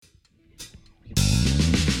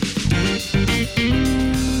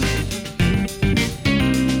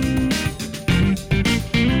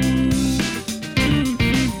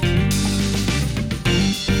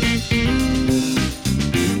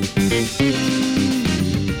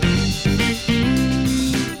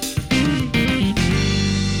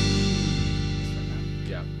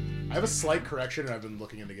slight correction, and I've been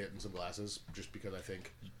looking into getting some glasses just because I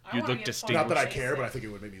think you'd look distinguished. Not that I care, but I think it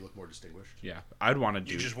would make me look more distinguished. Yeah, I'd want to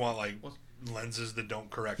do. You just want like lenses that don't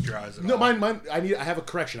correct your eyes at No, all. mine. I have a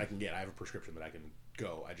correction I can get. I have a prescription that I can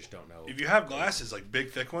go. I just don't know. If you have glasses, like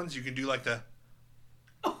big thick ones, you can do like the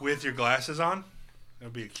with your glasses on. That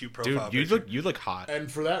would be a cute profile. Dude, you look hot.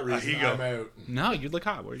 And for that reason, I'm out. No, you look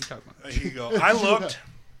hot. What are you talking about? Here you go.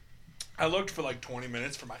 I looked for like 20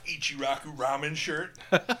 minutes for my Ichiraku ramen shirt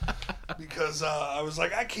because I was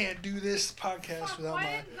like, I can't do this podcast without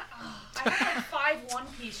my. I have like 5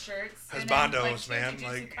 one-piece shirts. Husbandos, man.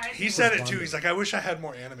 Like he said it too. He's like, I wish I had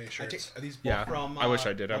more anime shirts. Are these both from? I wish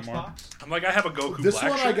I did have more. I'm like, I have a Goku This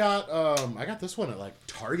black one shirt. I got this one at like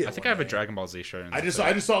Target. I think I have a Dragon Ball Z shirt. I just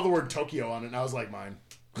saw the word Tokyo on it, and I was like, mine.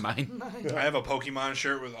 I have a Pokemon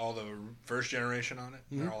shirt with all the first generation on it.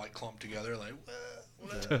 They're all like clumped together, like.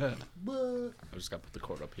 I just got to put the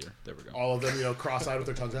cord up here. There we go. All of them, cross-eyed with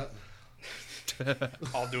their tongues out.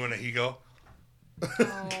 All doing a Higo.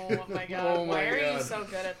 Oh my god! Why are you so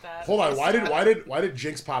good at that? Hold on. Why did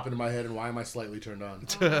Jinx pop into my head, and why am I slightly turned on?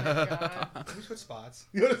 Oh my god! Can we switch spots?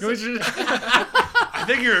 I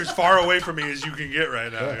think you're as far away from me as you can get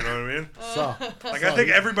right now. You know what I mean? I think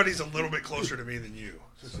everybody's a little bit closer to me than you.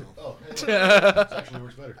 So. Oh, that actually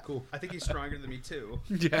works better. Cool. I think he's stronger than me too.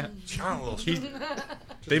 Yeah. John, a little.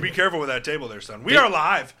 They be careful with that table there, son. We are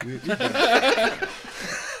live.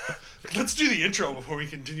 Let's do the intro before we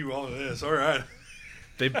continue all of this. All right.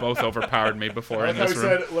 They both overpowered me before in Like this he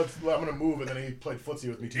room. said, I'm gonna move, and then he played footsie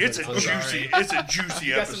with me. It's a juicy You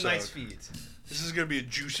got episode. some nice feet. This is gonna be a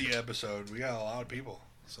juicy episode. We got a lot of people,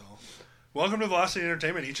 so. Welcome to Velocity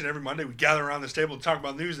Entertainment. Each and every Monday, we gather around this table to talk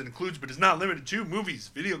about news that includes, but is not limited to, movies,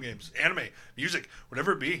 video games, anime, music,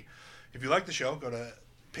 whatever it be. If you like the show, go to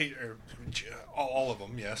all of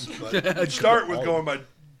them, yes. But start with going by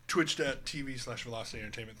twitch.tv/Velocity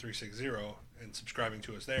Entertainment 360 and subscribing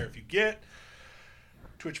to us there. If you get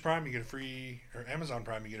Twitch Prime, you get a free, or Amazon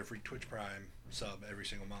Prime, you get a free Twitch Prime sub every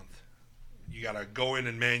single month. You gotta go in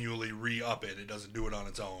and manually re-up it. It doesn't do it on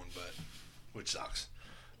its own, which sucks.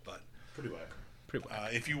 Pretty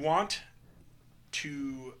whack. If you want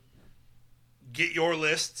to get your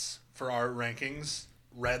lists for our rankings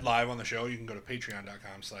read live on the show, you can go to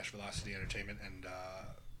patreon.com/Velocity Entertainment and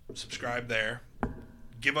subscribe there.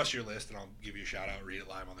 Give us your list, and I'll give you a shout out, read it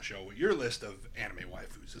live on the show, what your list of anime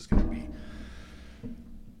waifus is going to be.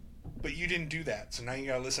 But you didn't do that, so now you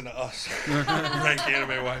got to listen to us rank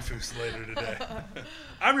anime waifus later today.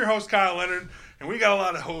 I'm your host, Kyle Leonard, and we got a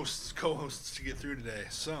lot of co-hosts to get through today.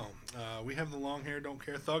 So, we have the long hair, don't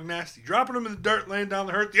care, Thug Nasty, dropping them in the dirt, laying down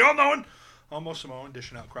the hurt, the all-knowing, almost Samoan,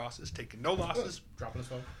 dishing out crosses, taking no losses. Dropping his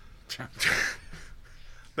phone.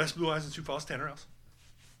 Best blue eyes in Sioux Falls, Tanner Else.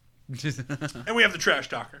 And we have the Trash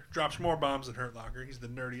Talker, drops more bombs than Hurt Locker. He's the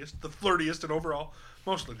nerdiest, the flirtiest, and overall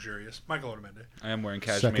most luxurious, Michael Otamende. I am wearing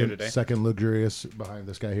cashmere today. Second luxurious behind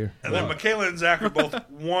this guy here. And then Michaela and Zach are both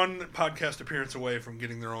one podcast appearance away from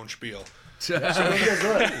getting their own spiel. So what are you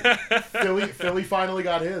guys doing? Philly finally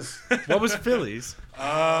got his. What was Philly's?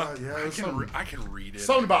 I can read it.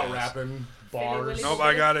 Something about rapping, bars. Nope,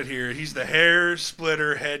 I got it here. He's the hair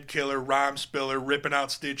splitter, head killer, rhyme spiller, ripping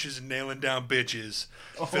out stitches and nailing down bitches.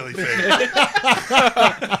 Philly Fake.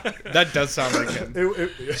 That does sound like him.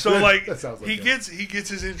 So like, that sounds like he him. gets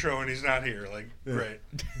his intro and he's not here. Like,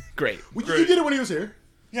 Great. You did it when he was here.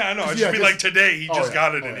 Yeah, I know. I'd just be like, today he just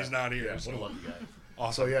got it and he's not here. Yeah, so. what a lucky guy.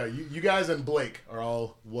 Awesome. So yeah, you guys and Blake are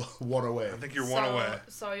all one away. I think you're one away.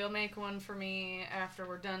 So you'll make one for me after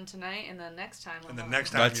we're done tonight, and then next time. And then next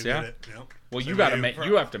time you get it. Yep. Well, So you have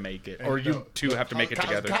to make it, or you two have to make it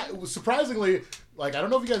together. Surprisingly, like I don't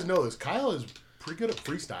know if you guys know this, Kyle is pretty good at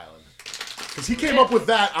freestyling. Because he came up with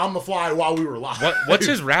that on the fly while we were live. What's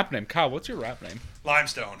his rap name? Kyle, what's your rap name?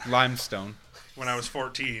 Limestone. When I was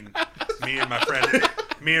 14, me and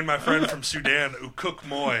my friend from Sudan, Ukuk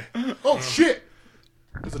Moy. Oh shit!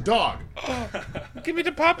 There's a dog. Give me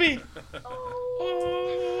the puppy.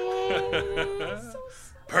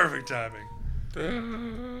 Perfect timing.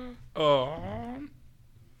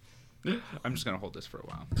 I'm just gonna hold this for a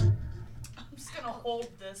while. I'm just gonna hold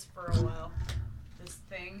this for a while. This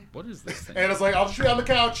thing. What is this thing? And it's like, I'll just be on the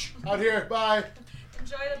couch out here. Bye.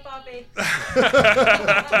 Enjoy the puppy.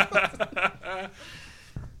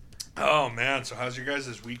 Oh man, so how's your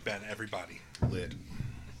guys' week been, everybody? Lit.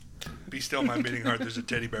 Be still, my beating heart. There's a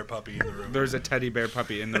teddy bear puppy in the room. There's a teddy bear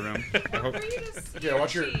puppy in the room. I hope. Yeah,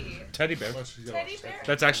 watch your Teddy bear. Teddy bear?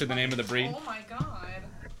 That's actually the name of the breed. Oh my god.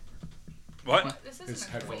 What? This his isn't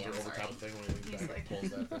a headphones toy, are I'm over sorry. top of the thing when he He's like- pulls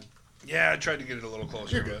that thing. Yeah, I tried to get it a little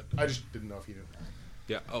closer. You're good. I just didn't know if you knew.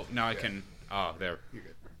 Yeah. Oh, now I can. Oh, there. You're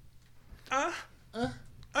good.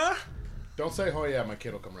 Don't say, "Oh yeah, my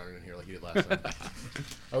kid will come running in here like he did last time."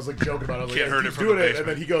 I was like joking about it. I was Kid like, heard he's it from doing the it, and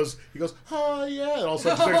then he goes, "Oh yeah," and all of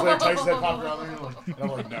a sudden 6 seconds later, Tyson's head popped around there, and I'm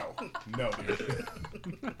like, no, dude.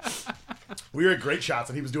 We were at Great Shots,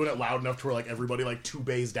 and he was doing it loud enough to where like everybody like 2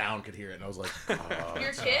 bays down could hear it, and I was like,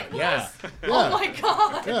 Your kid was? yeah. Oh my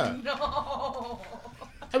god. Yeah. No.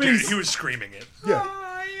 I mean, Dude, he was screaming it.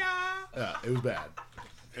 yeah, it was bad.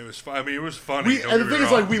 It was fun. I mean, it was funny. And the thing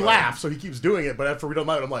is, like, we laugh, so he keeps doing it, but after we don't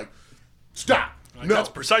mind, I'm like, stop. Like, No. That's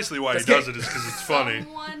precisely why That's he does gay. it, is because it's funny.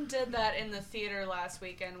 Someone did that in the theater last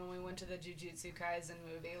weekend when we went to the Jujutsu Kaisen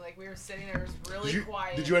movie. Like, we were sitting there, it was really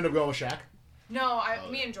quiet. Did you end up going with Shaq? No,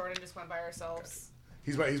 me and Jordan just went by ourselves.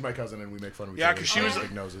 He's my cousin, and we make fun of each Yeah, other. 'cause she was-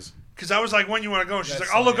 big noses. Because I was like, when you want to go? And she's That's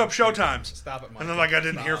like, I'll look so up showtimes. Stop it, Mike. And then, like, I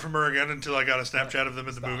didn't hear Stop. from her again until I got a Snapchat of them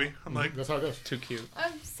at the movie. I'm like, That's how it goes. Too cute.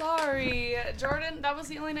 I'm sorry. Jordan, that was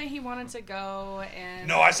the only night he wanted to go, and...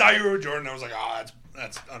 no, I saw you were with Jordan. I was like, oh,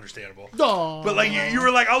 that's understandable. No. But, like, you were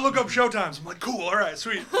like, I'll look up showtimes. I'm like, cool, all right,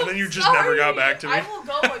 sweet. And then you just never got back to me. I will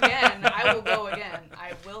go again. I will go again.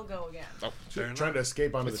 I will go again. Oh, Fair enough. Trying to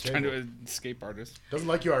escape onto the it's trying table. to escape artist. Doesn't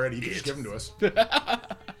like you already. You can just give him to us.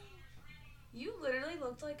 You literally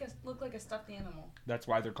look like a stuffed animal. That's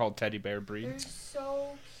why they're called teddy bear They're breed. so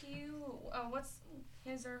cute. What's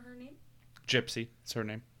his or her name? Gypsy, it's her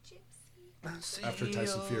name. Gypsy. After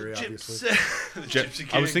Tyson Fury, obviously. Gypsy. Gypsy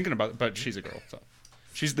King. I was thinking about it, but she's a girl, so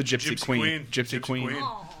she's the Gypsy, Gypsy Queen. Queen. Gypsy, Gypsy Queen. Queen.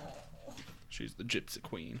 Oh, She's the Gypsy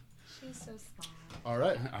Queen. she's so small. All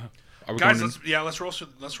right. Are we Guys, going let's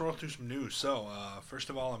roll through some news. So, first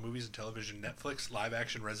of all, on movies and television, Netflix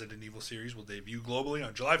live-action Resident Evil series will debut globally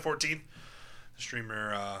on July 14th. The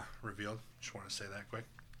streamer revealed. Just want to say that quick.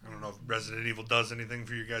 I don't know if Resident Evil does anything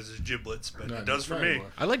for you guys as giblets, but No, it does for not me. anymore.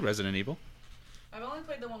 I like Resident Evil. I've only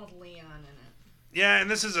played the one with Leon in it. Yeah, and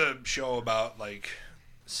this is a show about like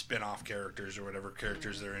spin-off characters or whatever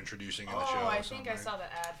characters they're introducing in the show. Oh, I so think I'm I like, saw the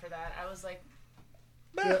ad for that. I was like,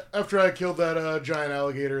 Yeah, after I killed that giant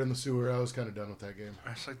alligator in the sewer, I was kind of done with that game.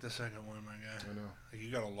 That's like the second one, my guy. I know. Like,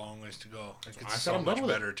 you got a long ways to go. It I gets said so I'm done much with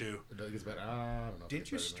it. better too. It gets better. I don't know. if Didn't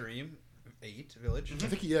it's you better than stream 8 Village? that. I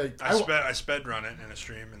think yeah. I sped run it in a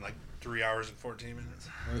stream in like 3 hours and 14 minutes.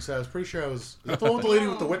 I was pretty sure I was. Is that the one with the lady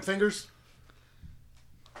with the whip fingers?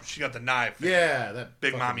 She got the knife. Yeah, that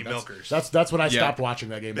Big fucking- Mommy that's- Milkers. That's when I Yeah. stopped watching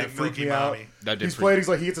that game. Big That freaked Milky me out. Mommy. That did He's freak- playing. He's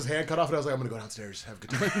like, he gets his hand cut off, and I was like, I'm gonna go downstairs, have a good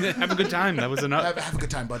time. Have a good time. That was enough. have a good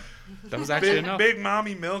time, bud. That was actually enough. Big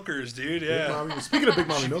Mommy Milkers, dude. Yeah. Big Mommy. Speaking of Big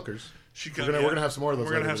Mommy Milkers, She we're gonna have some more of those.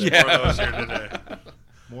 We're gonna have later some today. more of those here today.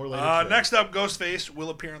 More later. today. Next up, Ghostface will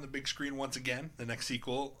appear on the big screen once again. The next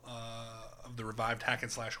sequel of the revived hack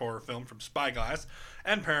and slash horror film from Spyglass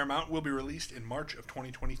and Paramount will be released in March of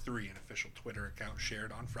 2023. An official Twitter account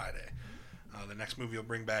shared on Friday. The next movie will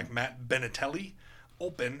bring back Matt Benatelli,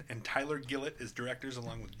 Open, and Tyler Gillett as directors,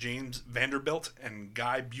 along with James Vanderbilt and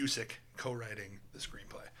Guy Busick co-writing the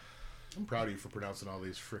screenplay. I'm proud of you for pronouncing all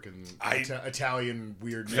these freaking I- Italian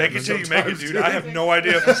weird Fake it names till you make it, sometimes, dude. I have no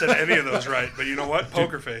idea if I said any of those right, but you know what?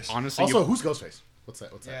 Poker face. Honestly, Also, you- who's Ghostface? What's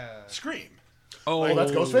that? Yeah. Scream. Oh,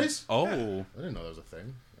 that's Ghostface? Oh, I didn't know that was a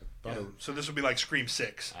thing. I thought Yeah. it was- So this will be like Scream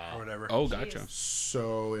 6 or whatever. oh, gotcha.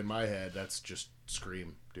 So in my head, that's just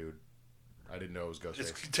Scream, dude. I didn't know it was Ghostface.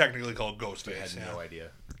 It's technically called I Ghostface. had Yeah. no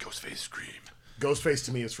idea. Ghostface Scream. Ghostface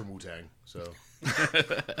to me is from Wu-Tang, so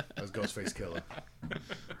that's Ghostface Killer.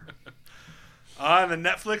 And then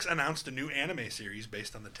Netflix announced a new anime series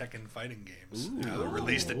based on the Tekken fighting games.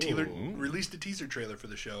 Released a teaser trailer for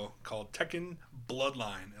the show called Tekken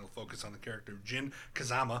Bloodline. It'll focus on the character of Jin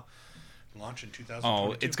Kazama. Launch in 2022.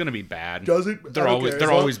 Oh, it's gonna be bad. Does it? They're I don't always care. they're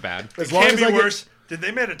As long- always bad. As long Can't as be I get- worse.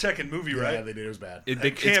 They made a Tekken movie, Yeah, right? they did. It was bad. It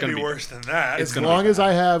it's can't gonna be worse than that. As gonna long be as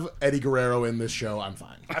bad. I have Eddie Guerrero in this show, I'm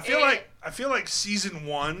fine. I feel like season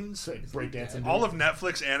 1, Breakdancing. all of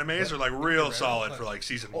Netflix animes are like real solid for like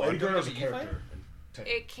season Eddie 1. Guerrero's a WWE character.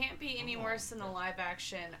 it can't be any worse than the live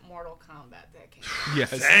action Mortal Kombat that came Yes.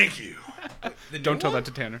 Thank you. Don't tell that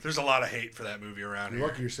to Tanner. There's a lot of hate for that movie around You're here.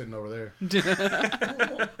 lucky you're sitting over there.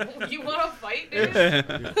 out. You want to fight, dude?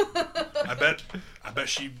 I bet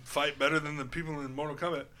she'd fight better than the people in Mortal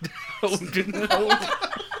Kombat.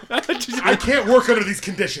 I can't work under these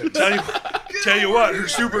conditions. Tell you what, her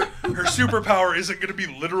superpower isn't going to be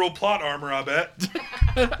literal plot armor. I bet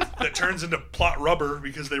that turns into plot rubber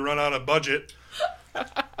because they run out of budget.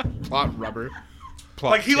 Plot rubber.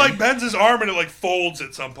 Plot Like he tin. like bends his arm and it like folds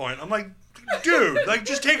at some point. I'm like, dude, like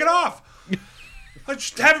just take it off. Like,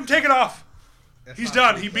 just have him take it off. He's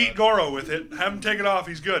done. He beat Goro with it. Have him take it off.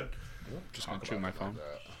 He's good. Just gonna chew my phone.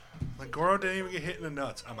 Like Goro didn't even get hit in the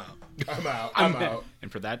nuts. I'm out. I'm out. I'm out.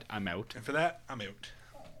 And for that, I'm out. And for that, I'm out.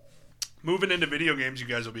 Moving into video games, you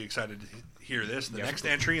guys will be excited to hear this. The next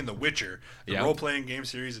entry in The Witcher, the role-playing game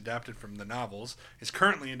series adapted from the novels, is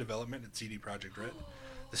currently in development at CD Projekt Red.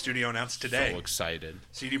 The studio announced today. So excited.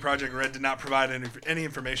 CD Projekt Red did not provide any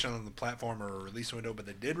information on the platform or a release window, but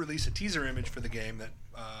they did release a teaser image for the game that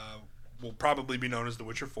will probably be known as The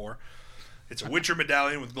Witcher 4. It's a Witcher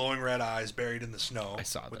medallion with glowing red eyes buried in the snow. I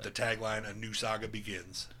saw with that. the tagline, "A new saga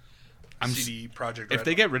begins." CD Projekt Red. If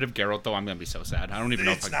they get rid of Geralt, though, I'm gonna be so sad. I don't even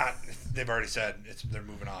know. It's not. They've already said they're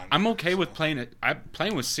moving on. I'm okay with playing it.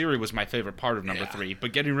 Playing with Ciri was my favorite part of number 3,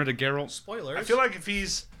 but getting rid of Geralt. Spoilers. I feel like if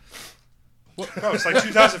he's. No, it's like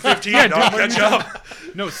 2015. Don't catch up.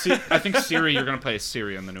 No, I think Ciri. You're gonna play as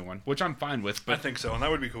Ciri in the new one, which I'm fine with. I But think so, and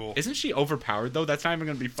that would be cool. isn't she overpowered though? That's not even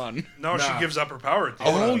gonna be fun. No, she Nah. gives up her power at the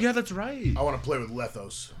Oh end. yeah, that's right. I want to play with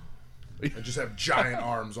Lethos. And just have giant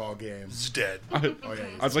arms all game. It's dead. Oh yeah.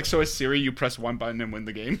 I was like, so as Ciri, you press one button and win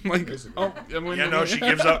the game. Like, oh, and win Yeah, the no, game. she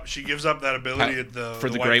gives up. She gives up that ability at the For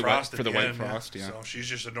the White Great Frost White- at for the the White end, Frost, yeah. So she's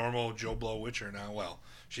just a normal Joe Blow Witcher now. Well,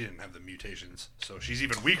 she didn't have the mutations, so she's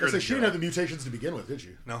even weaker. So than she didn't Geralt. have the mutations to begin with, did she?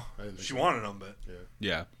 No, I didn't think she so. wanted them, but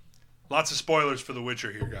Yeah. lots of spoilers for The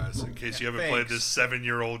Witcher here, guys. In case you haven't played thanks. this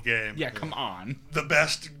 7-year-old game. Yeah, come on. The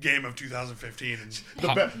best game of 2015. And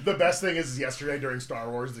The best thing is yesterday during Star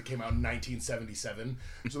Wars that came out in 1977.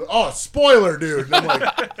 So, spoiler, dude. And I'm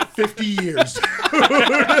like, 50 years.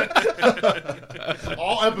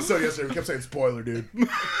 All episode yesterday, we kept saying spoiler, dude.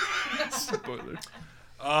 Spoiler.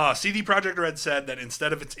 CD Projekt Red said that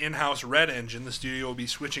instead of its in-house Red engine, the studio will be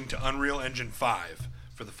switching to Unreal Engine 5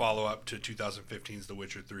 for the follow-up to 2015's The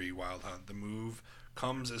Witcher 3 Wild Hunt. The move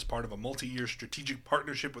comes as part of a multi-year strategic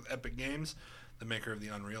partnership with Epic Games, the maker of the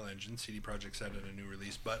Unreal Engine. CD Projekt said in a new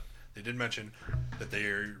release, but they did mention that they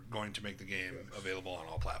are going to make the game available on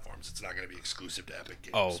all platforms. It's not going to be exclusive to Epic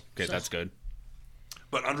Games. Oh, okay, that's good.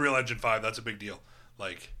 But Unreal Engine 5, that's a big deal.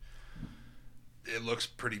 Like, it looks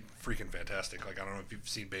pretty freaking fantastic. Like, I don't know if you've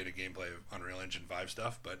seen beta gameplay of Unreal Engine 5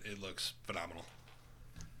 stuff, but it looks phenomenal.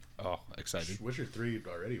 Oh, excited. Witcher 3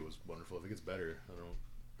 already was wonderful. If it gets better, I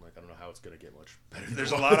don't know how it's going to get much better. than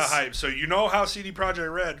There's it a lot of was. hype. So you know how CD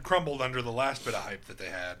Projekt Red crumbled under the last bit of hype that they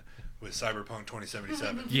had with Cyberpunk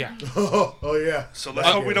 2077. Yeah. Oh, yeah. So let's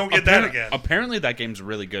hope we don't get that again. Apparently, that game's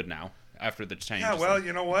really good now after the change. Yeah, well,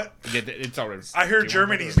 you know what? Yeah, it's already. I heard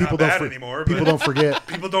Germany's not bad anymore, but People don't forget.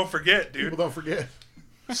 people don't forget, dude. People don't forget.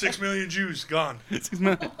 6 million Jews gone.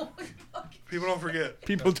 People don't forget.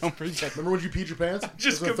 People don't forget. Remember when you peed your pants?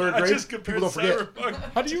 Just, in the third I grade? just compared People don't forget.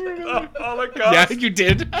 Cyberpunk How do you remember? to Holocaust. Yeah, you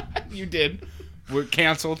did. You did. We're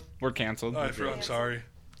canceled. We're canceled. I'm sorry.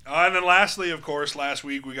 And then lastly, of course, last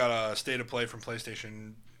week we got a state of play from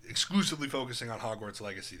PlayStation exclusively focusing on Hogwarts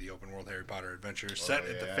Legacy, the open world Harry Potter adventure set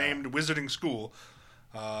at the famed Wizarding School.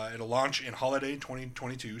 It'll launch in holiday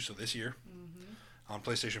 2022, so this year, on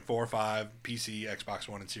PlayStation 4, 5, PC, Xbox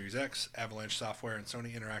One, and Series X. Avalanche Software and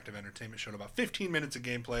Sony Interactive Entertainment showed about 15 minutes of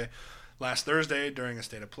gameplay last Thursday during a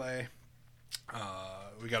state of play.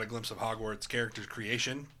 We got a glimpse of Hogwarts character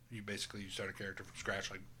creation. You start a character from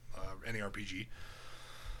scratch like any RPG.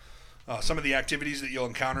 Some of the activities that you'll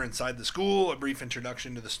encounter inside the school, a brief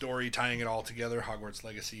introduction to the story, tying it all together. Hogwarts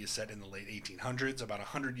Legacy is set in the late 1800s, about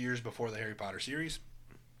 100 years before the Harry Potter series.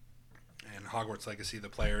 And Hogwarts Legacy, the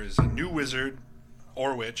player is a new wizard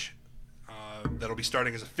or witch that'll be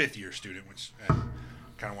starting as a fifth-year student, which I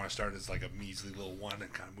kind of want to start as like a measly little one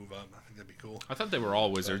and kind of move up. I think that'd be cool. I thought they were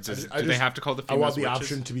all wizards. I Do they have to call the I females want the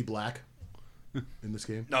witches? option to be black in this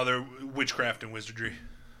game. No, they're witchcraft and wizardry.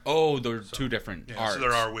 Oh, they're two different Yeah, arts. so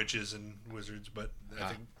there are witches and wizards, but I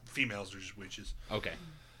think females are just witches. Okay.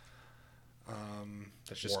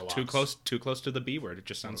 That's just Warlocks. too close to the B word. It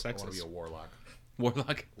just sounds I want to be sexist. a warlock.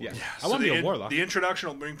 Warlock. Yeah. I So want to be a warlock. The introduction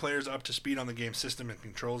will bring players up to speed on the game's system and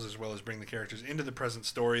controls, as well as bring the characters into the present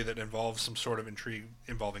story that involves some sort of intrigue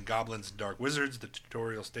involving goblins and dark wizards. The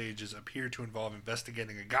tutorial stages appear to involve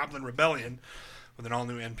investigating a goblin rebellion with an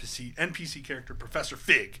all-new NPC character, Professor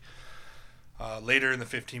Fig. Later in the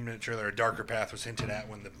 15-minute trailer, a darker path was hinted at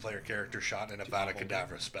when the player character shot an Avada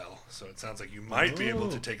Kedavra spell. So it sounds like you might be able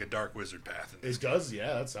to take a dark wizard path. In this It does,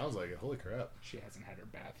 yeah. That sounds like it. Holy crap! She hasn't had her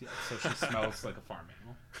bath yet, so she smells like a farm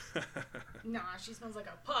animal. Nah, she smells like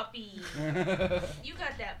a puppy. You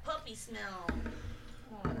got that puppy smell.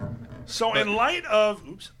 Oh. So in light of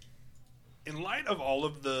all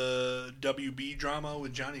of the WB drama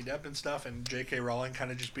with Johnny Depp and stuff, and J.K. Rowling kind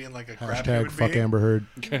of just being like a crap human being, Amber Heard.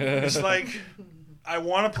 it's like I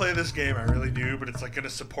want to play this game, I really do, but it's like going to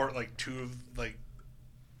support like two of like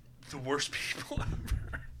the worst people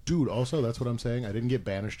ever. Dude, also, that's what I'm saying. I didn't get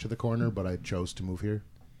banished to the corner, but I chose to move here.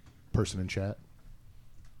 Person in chat.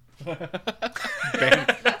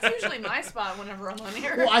 That's usually my my spot whenever I'm on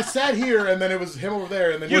here. Well, I sat here, and then it was him over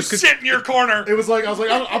there, and then You sit in your corner. it was like I was like,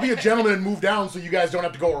 I'll be a gentleman and move down, so you guys don't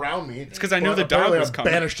have to go around me. It's 'cause I knew the dog was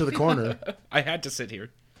coming. Banished to the corner. I had to sit here.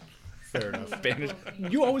 Fair enough. Banished.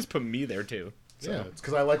 You always put me there too. So. Yeah, it's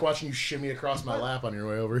because I like watching you shimmy across my lap on your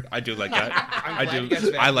way over. I do like that. I'm I glad do. you guys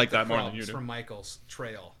have I added like the that more than you crumbs do. From Michael's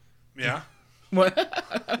trail. Yeah. What?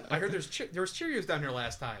 I heard there was Cheerios down here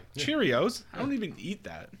last time. Cheerios? I don't even eat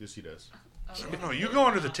that. Yes, he does. No, you go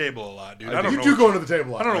under the table a lot, dude. I don't You know. do go under the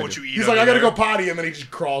table a lot. I don't know what you eat He's like, I under gotta there. go potty, and then he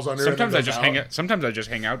just crawls under. Sometimes and I then just goes hang out. out. Sometimes I just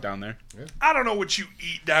hang out down there. I don't know what you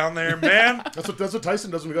eat down there, man. That's what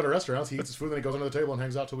Tyson does when we go to restaurants. He eats his food, then he goes under the table and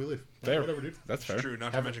hangs out till we leave. Fair. Whatever, dude. That's fair. True.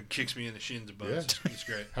 Not to mention kicks me in the shins a bunch. Yeah. It's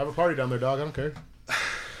great. Have a party down there, dog. I don't care.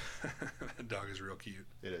 That dog is real cute.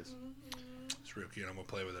 It is. It's real cute. I'm gonna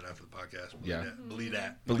play with it after the podcast. Yeah. Believe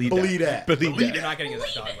that. Believe that. Believe You're that. not getting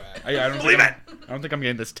that dog back. I don't Believe think it. I don't think I'm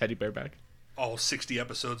getting this teddy bear back. All 60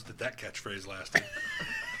 episodes that catchphrase lasted.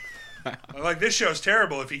 I'm like, this show's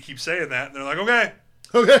terrible if he keeps saying that. And they're like, okay,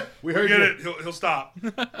 Okay, we we heard get you. it. He'll stop.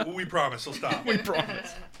 We promise he'll stop. We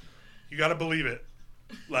promise. You gotta believe it.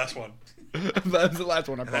 Last one. That's the last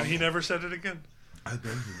one I And then promise. he never said it again. And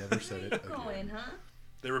then he never said it. Again. Going, huh?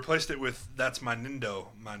 They replaced it with "That's my Nindo,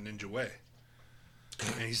 my ninja way,"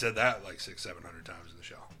 and he said that like 600-700 times in the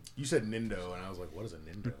show. You said Nindo, and I was like, what is a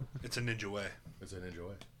Nindo? It's a ninja way It's a ninja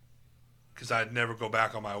way. because I'd never go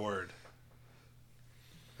back on my word.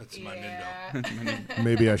 That's my Nindo. Yeah.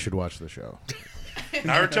 Maybe I should watch the show.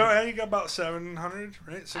 Naruto, yeah, you got about 700,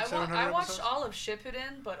 right? 600-700 I watched episodes? all of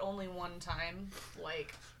Shippuden, but only one time.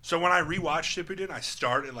 Like, So when I rewatch Shippuden, I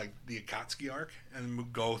start at like the Akatsuki arc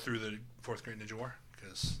and go through the Fourth Great Ninja War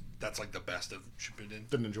because that's like the best of Shippuden.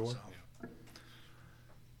 The Ninja War? So,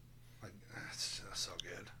 like, it's just so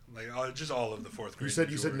good. Like just all of the Fourth Great.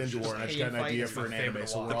 You said Wars. Ninja War, and I just got an Pain idea fight for is an my anime. favorite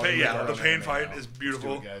So one. we're The all pain, gonna yeah, start the on pain anime fight now. is Let's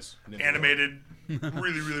beautiful. do it, guys. Ninja War. Animated,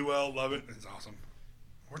 really, really well. Love it. It's awesome.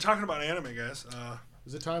 We're talking about anime, guys.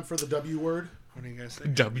 Is it time for the W word? What do you guys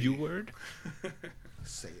think? W word?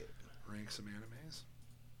 Say it. Rank some animes.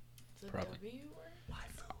 the Probably. W word?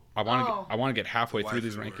 I want to. Oh. I want to get halfway The through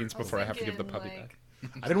these waifu word. rankings I was before I have to give the thinking, puppy like- back.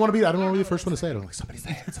 I didn't want to be the first one to say it. I'm like, somebody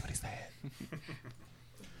say it. Somebody say it.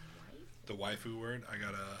 The waifu word. I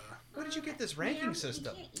got a. Where did you get this ranking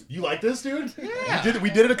system? You like this, dude? Yeah. We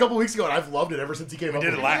did it a couple weeks ago, and I've loved it ever since he came We up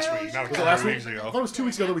did with it last week, not a Was it couple last of week? weeks I thought ago. it was 2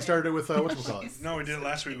 weeks ago that we started it with whatchamacallit. No, we did it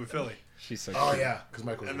last week with Philly, She's so. Oh, cute. yeah, because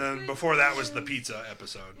Michael. and then before that was the pizza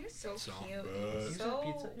episode. You're so, So, cute. So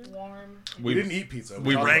warm. We didn't eat pizza.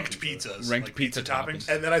 we talked Ranked about pizza. pizzas, Ranked like pizza toppings.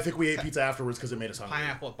 And then I think we ate pizza afterwards because it made us hungry.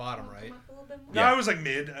 Pineapple at bottom, right? No, Yeah. it was like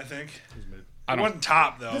mid, I think. I It don't. wasn't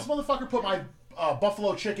top though. This motherfucker put my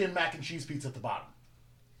buffalo chicken mac and cheese pizza at the bottom.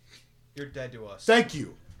 You're dead to us. Thank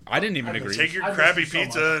you. I didn't even I agree. Take your I missed crappy you so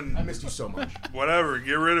pizza much. and I missed you so much. whatever,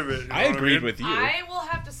 get rid of it. You know I what agreed mean? with you. I will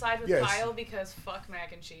have to side with Yes. Kyle because fuck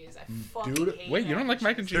mac and cheese. I fucking Dude. hate Wait, you don't like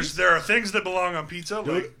mac and cheese? There are things that belong on pizza,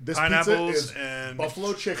 Dude, like this pineapples pizza is and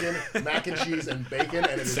buffalo chicken, mac and cheese, and bacon, and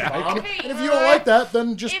it is Zach. bomb. Hey, And if you don't like that,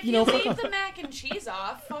 then just, If you know, you fuck leave off. the mac and cheese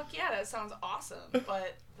off, fuck yeah, that sounds awesome.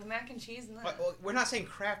 But the mac and cheese, no. Well, we're not saying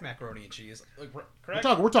Kraft macaroni and cheese. Like, correct?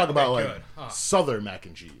 We're talking about, Okay, like, good. Huh. southern mac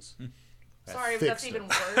and cheese. That Sorry, but thick that's stuff. even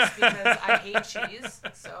worse because I hate cheese.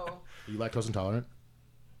 So, Are you lactose intolerant?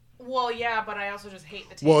 well, yeah, but I also just hate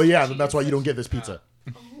the taste. Well, yeah, of then that's cheese. why you don't get this pizza.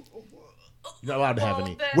 You're not allowed to have Well,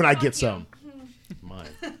 any. then When I fuck get you. some. Mine.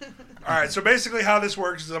 All right, so basically how this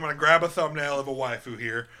works is I'm going to grab a thumbnail of a waifu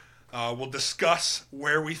here. We'll discuss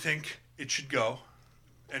where we think it should go,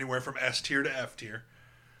 anywhere from S tier to F tier.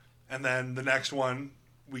 And then the next one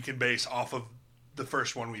we can base off of the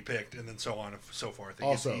first one we picked, and then so on and so forth. It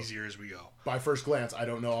Also- gets easier as we go. By first glance, I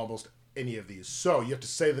don't know almost any of these. So you have to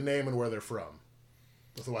say the name and where they're from.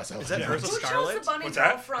 Otherwise, Is that Yeah. Urza Who chose the Scarlet? bunny What's girl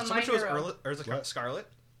that? from Someone My chose Hero? Urza What? Scarlet?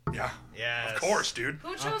 Yeah. Yes. Of course, dude.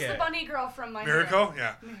 Who chose Okay. the bunny girl from My Mirako? Hero?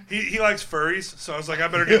 Yeah. He likes furries, so I was like, I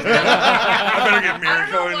better get I I don't know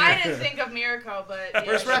Mirako in why I there. didn't think of Mirako, but yeah,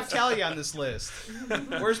 Where's she's- Raftalia on this list?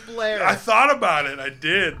 Where's Blair? I thought about it. I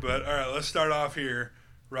did, but all right, let's start off here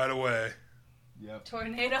right away.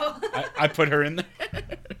 Tornado. I put her in there.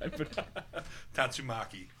 I put,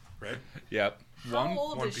 Tatsumaki, right? yep. How One.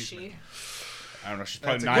 old One is Piece she? I don't know. She's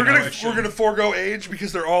probably That's a nine. We're gonna question. we're gonna forego age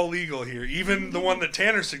because they're all legal here. Even the one that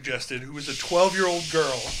Tanner suggested, who was a 12-year-old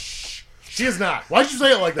girl. She is not. Why'd you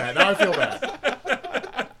say it like that? Now I feel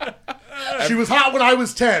bad. She was hot when I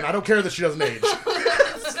was 10. I don't care that she doesn't age.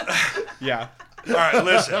 Yeah. All right,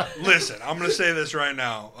 listen. I'm gonna say this right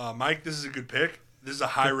now, Mike. This is a good pick. This is a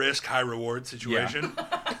high risk, high reward situation.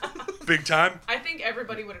 Big time. I think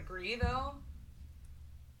everybody would agree, though.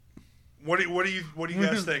 What are you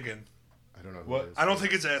guys thinking? I I don't know who What? it is. I don't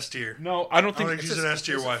think it's S tier. No, I don't I think. don't think she's an S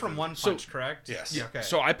tier It's wife. from One Punch, So- correct? Yes. Yeah, okay.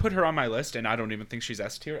 So I put her on my list, and I don't even think she's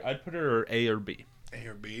S tier. Yes. Yeah, okay. So I put her on my list, and I don't even think she's S tier. I'd put her A or B. A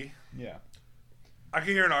or B. Yeah. I can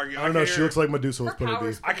hear an argument. I don't know. She looks like Medusa. Let's Her put her B.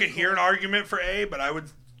 powers- I can hear an argument for A, but I would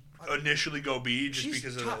initially go B just She's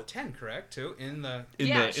because of top the. 10, correct? Too in the. In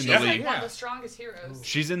yeah, the she's in the like league. one Yeah. of the strongest heroes.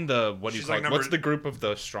 She's in the what do you She's call like it? What's number- the group of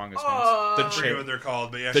the strongest Oh. ones? I The forget chair. what they're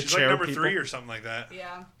called, but yeah, the she's like chair number people? 3 or something like that.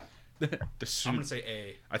 Yeah. the I'm suit. gonna say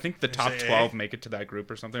A. I think the Gonna top say A. 12 make it to that group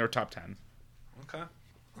or something, or top 10. Okay.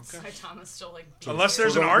 Saitama's still like. Unless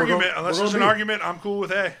there's We're an going- we're argument, going- unless we're there's an going B. argument, I'm cool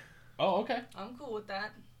with A. Oh, okay. I'm cool with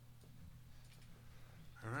that.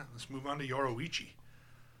 All right, let's move on to Yoroichi.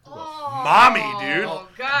 Oh, Mommy, dude. Oh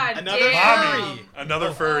God, Another damn. furry.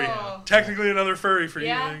 Another furry. Oh. Technically another furry for you.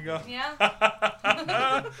 Yeah, There you go.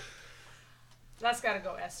 yeah. That's gotta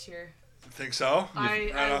go S tier. Think so? I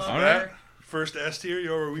off love the bat. her. First S tier,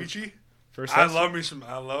 Yoroichi. First, I S- love me some.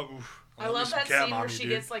 I love me I love some that cat scene where mommy, she dude.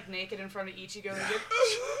 gets like naked in front of Ichigo and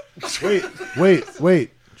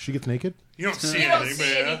Wait. She gets naked? You don't see you don't anything,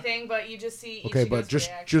 see but yeah. anything, but you just see Okay, Ichigo's but just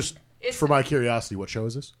reaction. It's for my curiosity, what show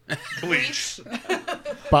is this? Bleach.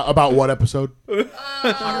 About what episode?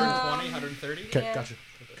 120, 130. Okay, Yeah. gotcha.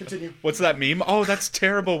 Continue. What's that meme? Oh, that's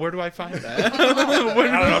terrible. Where do I find that? I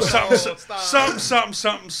don't know. Stop.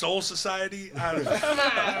 Something. Soul Society. I don't know.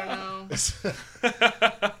 I don't know.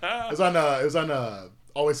 It was on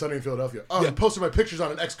Always Sunny in Philadelphia. Oh, I posted my pictures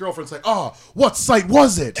on an ex-girlfriend saying, "Oh, what site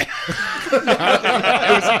was it?" It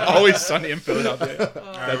was always sunny in Philadelphia.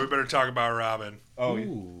 All right, we better talk about Robin. Oh,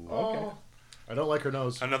 Ooh. okay. I don't like her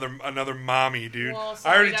nose. Another mommy, dude. Well, I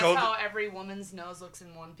sorry, already that's told. how every woman's nose looks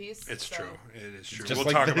in One Piece. It's so. true. It is true. Just We'll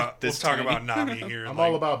like talk this- about this we'll talk tiny. about Nami here. I'm like,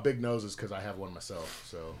 all about big noses because I have one myself.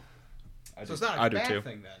 So So it's not a I do bad too.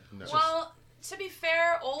 thing then. no. Well, to be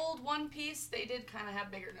fair, old One Piece they did kind of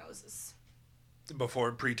have bigger noses.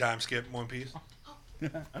 before pre-time skip One Piece.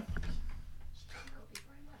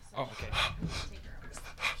 Oh, okay.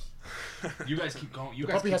 You guys keep going. You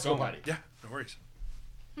The guys puppy keep has to go going. potty. Yeah, no worries.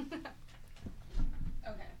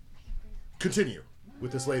 Okay. Continue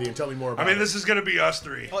with this lady and tell me more about I mean, it. this is gonna be us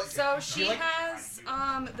three. So she has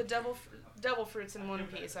the devil fruits in One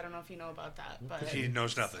Piece. I don't know if you know about that, but He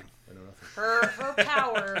knows nothing. I know nothing. her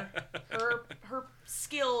power, her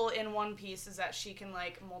skill in One Piece is that she can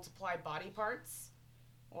like multiply body parts,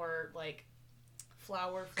 or like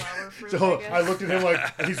flower fruit. So I guess. I looked at him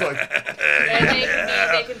like he's like, And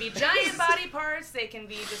they can be giant body parts. They can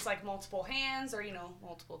be just like multiple hands, or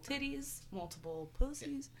multiple titties, multiple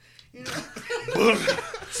pussies. You know?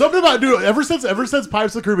 something about dude. Ever since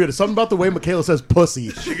Pirates of the Caribbean, something about the way Michaela says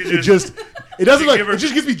pussy. could It just it doesn't she like give her- it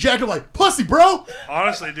just gets me jacked up like pussy, bro.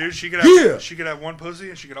 Honestly, dude, she could Yeah. have one pussy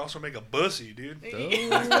and she could also make a bussy, dude.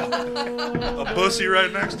 A bussy right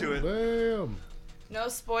next to it. Damn. No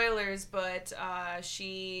spoilers, but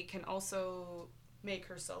she can also make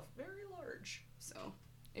herself very large. So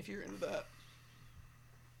if you're into that.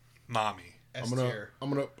 Mommy. I'm S gonna. tier.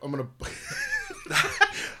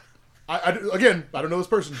 Again, I don't know this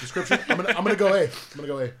person's description. I'm gonna go A. I'm gonna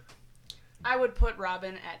go A. I'm I would put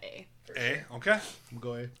Robin at A. A. Okay. gonna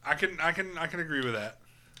go A. I can agree with that.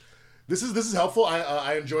 This is helpful.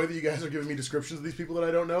 I enjoy that you guys are giving me descriptions of these people that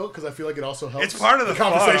I don't know because I feel like it also helps. It's part of the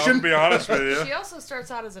conversation. Fun, I'll be honest with you. She also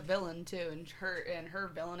starts out as a villain too, and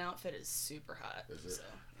her villain outfit is super hot. So.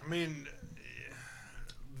 I mean,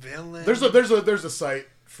 villain. There's a site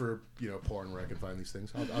for porn where I can find these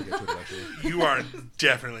things. I'll get to it eventually. You are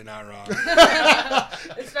definitely not wrong.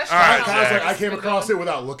 Especially All right, now Zach. I came across it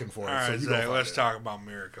without looking for it. All so right, you go Zach, find let's it. talk about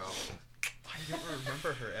Mirko. I don't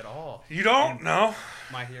remember her at all. You don't? No.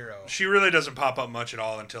 My hero. She really doesn't pop up much at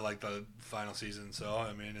all until like the final season. So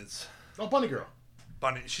I mean, it's Oh, bunny girl.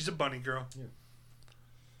 bunny. She's a bunny girl. Yeah.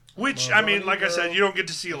 Which I'm a I mean, bunny like I said, girl. you don't get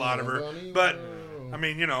to see a lot of I'm a her. bunny But girl. I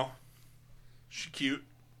mean, she's cute.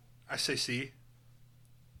 I say C.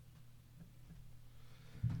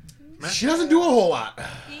 She doesn't do a whole lot.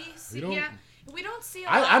 We don't- we don't see.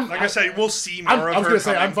 I'm- Like I said, we'll see more I of was her. gonna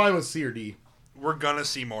say coming. I'm fine with C or D. We're gonna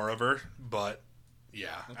see more of her, but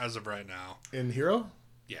yeah, as of right now, In Hero,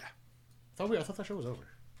 yeah. I thought that show was over.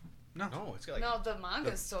 No, it's got like No, the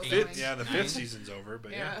manga's still fifth- going. Yeah, the 5th season's over,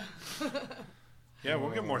 but yeah, Yeah. we'll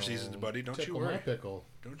get more seasons, buddy. Don't you Tickle my worry. pickle.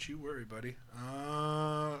 Don't you worry, buddy.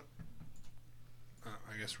 I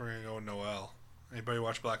guess we're gonna go with Noelle. Anybody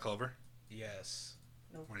watch Black Clover? yes.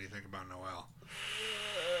 What do you think about Noelle?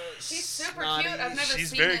 She's super Snotty. cute. I've never She's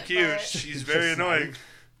seen very it, cute. but She's very annoying.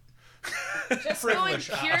 just going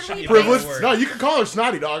Privilege. purely Privilege? word. No, you can call her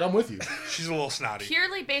snotty dog. I'm with you. She's a little snotty.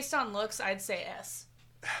 purely based on looks, I'd say S.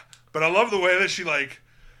 But I love the way that she like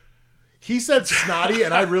He said snotty,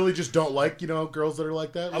 and I really just don't like girls that are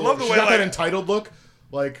like that. I love the She's way, got that like- entitled look.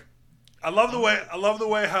 Like, I love the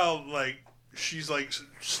way how like she's like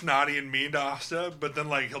snotty and mean to Asta, but then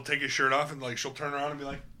like he'll take his shirt off and like she'll turn around and be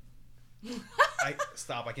like,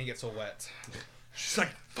 Stop! I can't get so wet. she's like,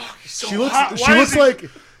 fuck, he's so she looks. hot. She looks like.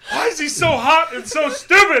 Why is he so hot and so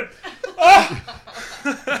stupid?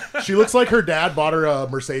 She looks like her dad bought her a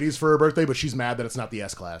Mercedes for her birthday, but she's mad that it's not the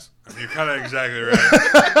S class. You're kind of exactly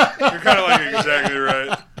right. You're kind of like exactly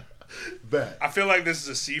right. Bet. I feel like this is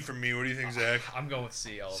a C from me. What do you think, Zach? I'm going with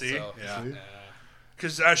C also. C? Yeah. See?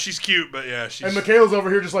 Because she's cute, but yeah, she's. And Michaela's over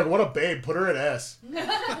here just like, what a babe. Put her at S.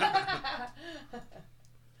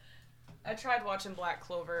 I tried watching Black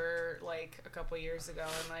Clover like a couple years ago,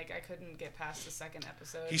 and like I couldn't get past the second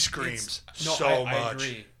episode. He screams No, so I much.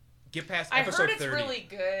 agree. Get past I episode heard it's 30. really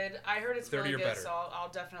good. I heard it's 30 really or good, better. so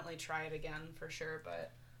I'll definitely try it again for sure.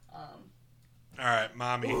 But All right,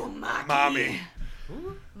 mommy, Ooh, Maki. mommy,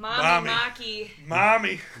 Mommy Mommy. Maki,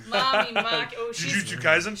 mommy. Mommy Maki. Oh, Jujutsu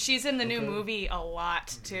Kaisen. she's in the new movie a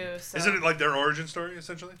lot too. So. Isn't it like their origin story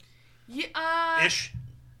essentially? Yeah, Ish.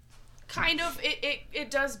 kind of. It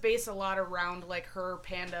does base a lot around like her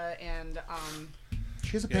panda and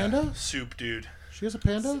She has a panda? Soup, dude. She has a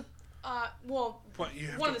panda? well, What you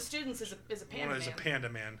have one to, of the students is a panda one is a man panda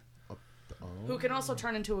man. who can also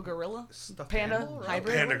turn into a gorilla. Stuffed Panda animal, right?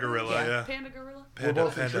 hybrid. Panda gorilla, yeah. Panda gorilla. Panda,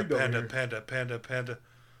 both panda, intrigued over panda, here. panda, panda,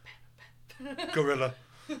 gorilla.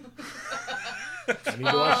 I need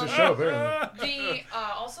to watch this show, apparently. The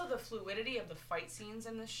also the fluidity of the fight scenes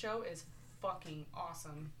in this show is fucking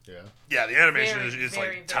awesome. Yeah. Yeah, the animation Very, is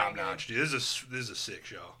very, like top very notch, dude. This is a sick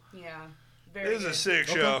show. Yeah, very. This is a good. sick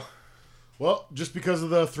Okay. show. Well, just because of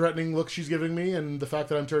the threatening look she's giving me and the fact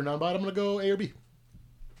that I'm turned on by it, I'm going to go A or B.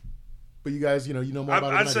 But you guys, you know more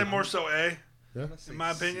about it I'd than I say do. more so A. Yeah. In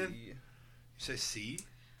my opinion. You say C?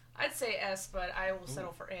 I'd say S, but I will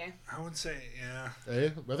settle for A. I would say yeah. A?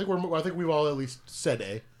 I think we've all at least said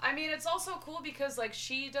A. I mean, it's also cool because like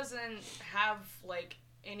she doesn't have like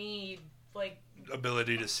any like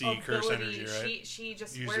Ability to see curse energy, right? She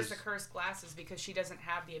just Uses- wears the cursed glasses because she doesn't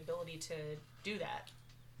have the ability to do that.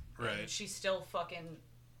 And Right. she still fucking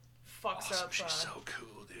fucks Awesome. up She's so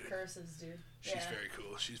cool, dude. curses, dude. She's Yeah. very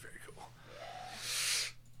cool. She's very cool.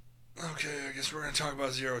 Okay, I guess we're gonna talk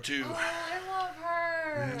about Zero Two. Oh, I love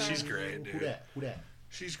her. She's great, Who dude. that? Who that?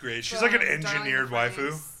 She's great. She's like an From engineered Darling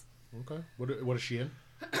waifu. Okay. What is she in?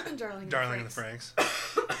 Darling, Darling in the Franks.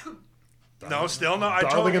 No, still no. I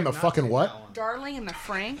Darling told in the fucking what? Darling in the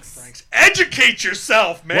Franks. Franks. Educate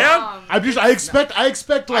yourself, man. I expect I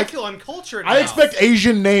like feel uncultured. I now. expect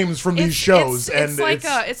Asian names from these shows, it's and like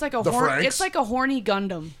a the Franks. it's like a horny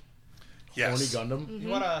Gundam. Yes. horny Gundam. You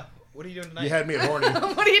wanna? What are you doing tonight? You had me at horny.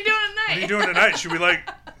 What are you doing tonight? What are you doing tonight? Should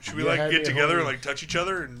we You had me get at together and horny. like touch each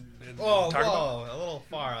other and Whoa, talk about? whoa, a little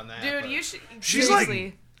far on that. Dude, but- you should. She's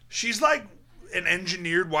seriously. She's like an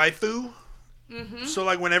engineered waifu. Mm-hmm. So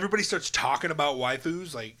like when everybody starts talking about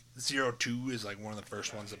waifus, like 02 is like one of the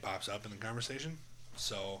first ones that pops up in the conversation.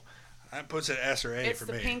 So that puts it S or A It's for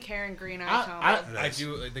the me. pink hair and green I- eye combo. I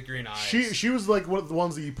do the green eyes. She was like one of the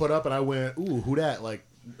ones that you put up, and I went, "Ooh, who that?" Like,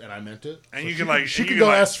 and I meant it. And So you she can, like- she and you could can,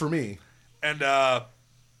 go like- S for me. And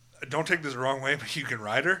don't take this the wrong way, but you can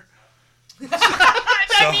ride her.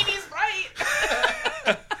 I mean, he's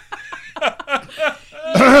right.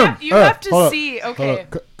 you have to Hold up. see. Hold Okay,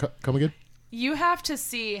 up. Come again. you have to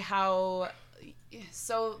see how.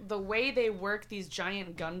 So the way they work these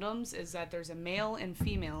giant Gundams is that there's a male and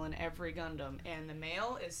female in every Gundam, and the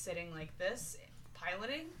male is sitting like this,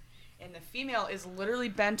 piloting, and the female is literally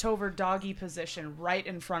bent over doggy position right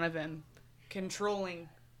in front of him, controlling.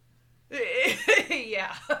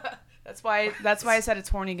 Yeah, that's why I said it's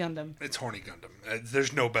horny Gundam. It's horny Gundam.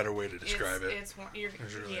 There's no better way to describe it. It's you're,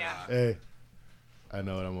 There's really yeah. not. Hey, I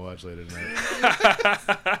know what I'm gonna watch later tonight.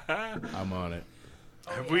 I'm on it.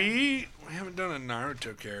 We haven't done a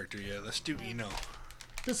Naruto character yet. Let's do Ino.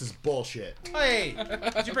 This is bullshit. Hey,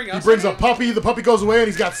 did you bring us? He brings a puppy. The puppy goes away, and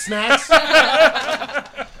he's got snacks.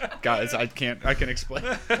 Guys, I can explain.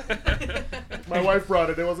 My wife brought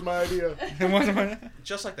it. It wasn't my idea.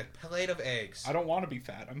 Just like the plate of eggs. I don't want to be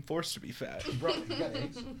fat. I'm forced to be fat. Bro, you got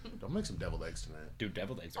eggs? Don't make some deviled eggs tonight. Dude,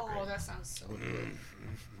 deviled eggs are Oh, great. that sounds so good.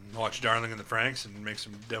 Watch Darling in the Franks and make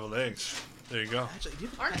some deviled eggs. There you go. Actually, do you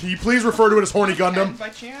Can you please refer to it as horny Gundam? by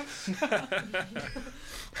chance?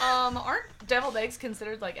 Aren't deviled eggs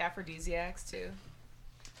considered like aphrodisiacs too?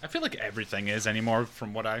 I feel like everything is anymore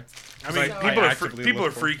from what I... I mean, I people are actively people look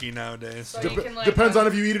are for- freaky nowadays. So you can, like, Depends on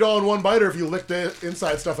if you eat it all in one bite or if you lick the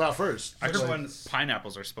inside stuff out first. I heard Like, one's-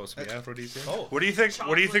 pineapples are supposed to be aphrodisiac. Oh, What do you think?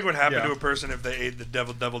 What do you think would happen Yeah. to a person if they ate the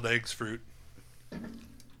deviled eggs fruit?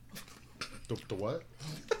 The what?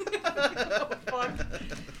 Fuck.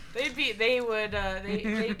 They do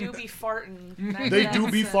be farting. They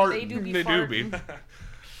do be farting. They do be They do farting. be.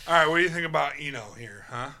 All right, what do you think about Ino here,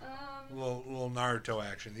 huh? Little Naruto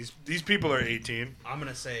action. These people are 18. I'm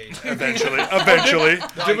gonna say. Eventually.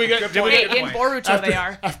 Did we get? Did we Wait, get? in Boruto they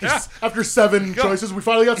are. After 7 choices, we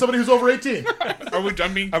finally got somebody who's over 18. Are we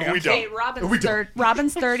done being? I mean, we canceled? don't. Hey, We don't.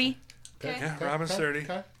 Robin's 30. Yeah, Robin's 30.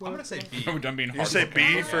 Okay. I'm gonna say B. Are we done being? You say hard?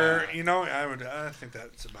 B for Ino? I think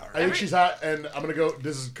that's about I right. think she's hot, and I'm gonna go.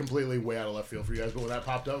 This is completely way out of left field for you guys, but when that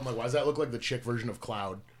popped up, I'm like, why does that look like the chick version of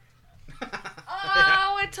Cloud?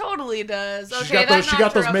 Oh, it totally does. Okay, She got those. She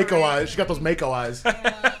got those Mako Mako eyes. She got those Mako eyes.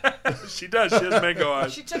 She does. She has mango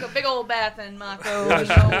eyes. She took a big old bath in Mako. You know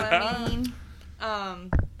what I mean?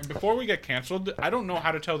 And before we get canceled, I don't know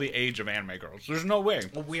how to tell the age of anime girls. There's no way.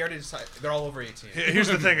 Well, we already decided they're all over 18. Here's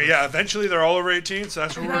the thing. Yeah, eventually they're all over 18, so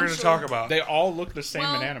that's what we're going to talk about. They all look the same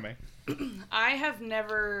Well, in anime. I have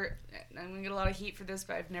never. I'm gonna get a lot of heat for this,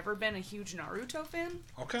 but I've never been a huge Naruto fan.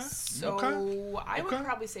 Okay. So Okay. I would Okay.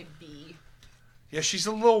 probably say B. Yeah, she's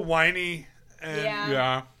a little whiny, and Yeah.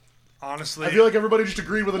 Yeah. honestly, I feel like everybody just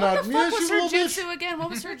agreed with a What nod. the Yeah, fuck was she's a her little bitch. jutsu again? What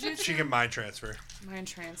was her jutsu? she can mind transfer, Mind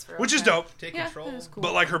transfer. which is okay. dope. Take Yeah, control. that is cool.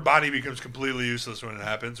 But like her body becomes completely useless when it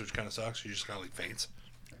happens, which kind of sucks. She just kind of like faints.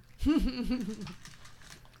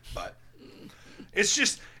 But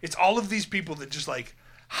it's all of these people that just like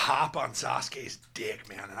hop on Sasuke's dick,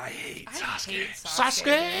 man, and I hate I Sasuke. hate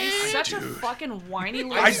Sasuke. He's such a Dude. fucking whiny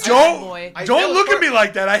little I sad don't boy. don't look at me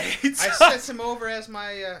like that. I hate I Sasuke. set him over as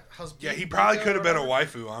my husband. Yeah, he probably could have been a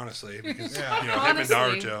waifu, honestly, because Yeah. you know him and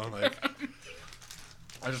Honestly. Naruto. Like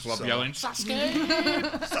I just love So- yelling. Sasuke,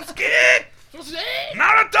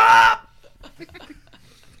 Naruto.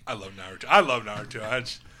 I love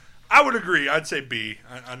Naruto. I would agree. I'd say B.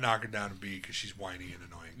 I'd knock her down to B because she's whiny and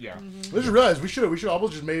annoying. Yeah. I just realized we should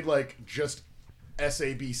almost just made like just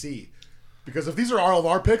SABC, because if these are all of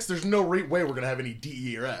our picks, there's no way we're gonna have any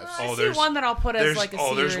D, E, or Fs. I Oh, see there's- one that I'll put as like a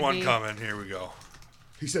C there's or a one D. coming. Here we go.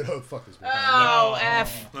 He said, "Oh fuck this." Oh,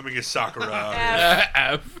 F. Let me get Sakura out here.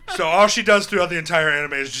 F. So all she does throughout the entire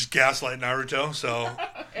anime is just gaslight Naruto. So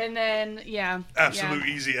And then, yeah. absolute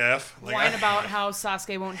yeah. easy F. Like, Whine I about how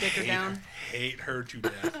Sasuke won't dick her hate down. hate her to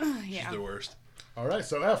death. She's Yeah. the worst. All right,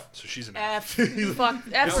 so F. So she's an F. F. Fuck.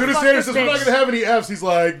 F. As soon as fuck Tanner this says we're not bitch. gonna have any Fs, he's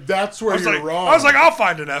like, "That's where you're wrong." I was like, I'll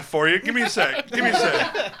find an F for you. Give me a sec. Give me a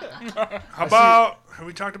sec. How about? Have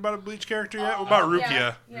we talked about a Bleach character yet? What about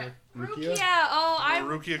Rukia? Yeah. Rukia? Rukia. Oh, I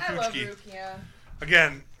Rukia I love Kuchiki. Rukia.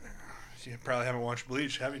 Again, you probably haven't watched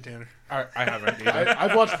Bleach, have you, Tanner? I haven't either.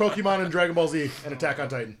 I've watched Pokemon and Dragon Ball Z and Attack on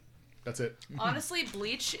Titan. That's it. Honestly,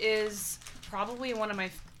 Bleach is probably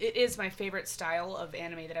it is my favorite style of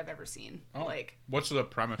anime that I've ever seen. Oh. Like, What's the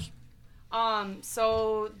premise?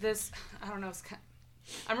 so this, I don't know,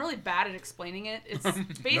 I'm really bad at explaining it. It's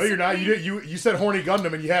basically. No, you're not. You said horny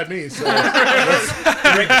Gundam and you had me. So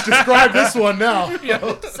let's describe this one now.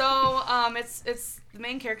 So, it's the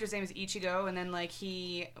main character's name is Ichigo, and then like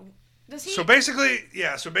So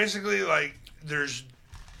basically, like, there's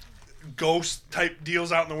ghost type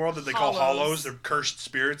deals out in the world that they call Hollows. hollows. They're cursed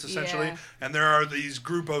spirits, essentially. Yeah. And there are these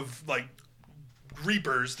group of, like,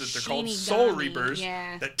 reapers that they're called Shinigami, soul reapers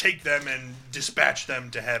yeah. that take them and dispatch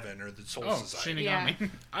them to heaven or the soul Oh, society. Shinigami. Yeah.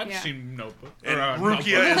 I've Yeah. seen Notebook. And Notebook.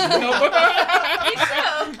 Rukia is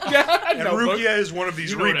Yeah, and Notebook. Rukia is one of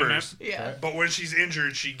these You know what I reapers. Yeah. But when she's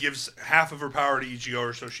injured, she gives half of her power to Ichigo,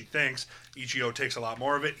 or so she thinks. Ichigo takes a lot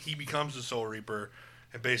more of it. He becomes the Soul Reaper,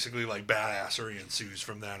 and basically, like, badassery ensues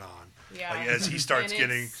from then on. Yeah. Like, as he starts And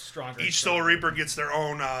getting... it's Stronger. Each Soul Reaper gets their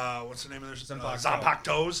own, what's the name of their...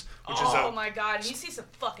 Zanpakutos, which Oh my god, and you see some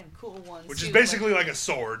fucking cool ones. which too, is that, basically like a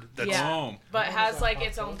sword that's... Yeah. Oh. but has like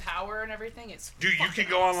its own power and everything. It's Dude, you can fucking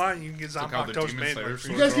go awesome. online, you can get Look how the Zanpakutos Demon made. Slayer Like,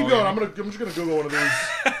 sword- You guys keep going. I'm just gonna Google one of these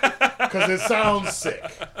because it sounds sick.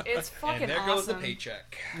 It's fucking And there goes the awesome.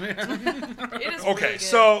 paycheck. It is okay, really good.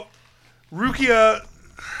 so Rukia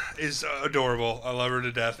is adorable. I love her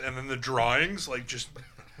to death. And then the drawings, like, just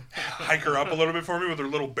hike her up a little bit for me with her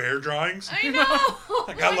little bear drawings. I know.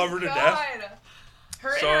 Like, I love her to death.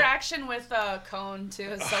 Her So- interaction with Cone too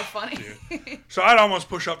is so funny. So I'd almost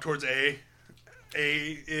push up towards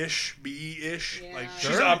A-ish, B-ish. Yeah. Like,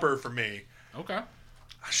 she's Sure. upper for me. Okay.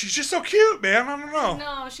 She's just so cute, man. I don't know.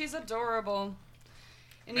 No, she's adorable.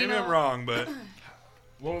 And Maybe I'm wrong, but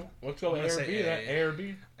Well, let's go I'm A gonna or say B. A. That A or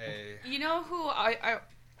B. You know who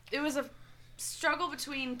it was a struggle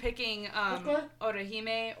between picking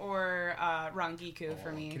Orihime or Rangiku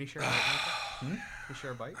for me. Can you share a bite? Michael? Can you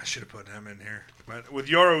share a bite? I should have put him in here. But with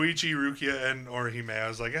Yoroichi, Rukia, and Orihime, I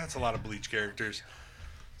was like, that's a lot of Bleach characters.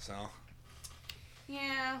 So,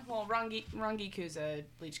 Yeah, well, Rangiku's a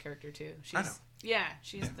Bleach character too. She's, I know. Yeah,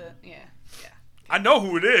 she's the yeah. I know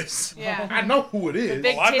who it is. Yeah. I know who it is.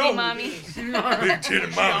 Big Oh, I know titty who mommy. Big titty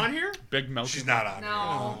Is she on mom. here? Big milk. She's not on.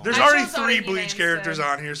 No. Here. There's I already chose 3 Orihime Bleach characters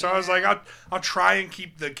instead. on here, so I was like, I'll try and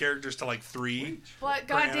keep the characters to like 3. But anime.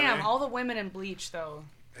 goddamn, all the women in Bleach though.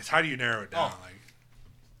 It's how do you narrow it down? Oh. Like,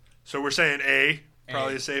 so we're saying A,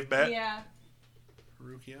 probably a safe bet. Yeah.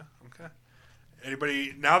 Rukia, okay.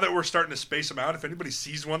 Anybody? Now that we're starting to space them out, if anybody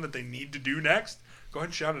sees one that they need to do next, go ahead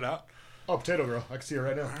and shout it out. Oh, Potato Girl. I can see her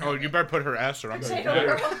right now. Oh, you better put her ass or I'm gonna.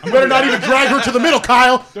 You better not even drag her to the middle,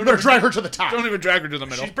 Kyle. You better drag her to the top. Don't even drag her to the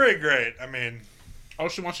middle. She's pretty great. I mean, All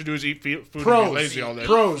she wants to do is eat food and be Pros. lazy all day.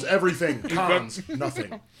 Pros, everything. Cons,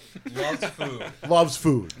 nothing. Loves food. Loves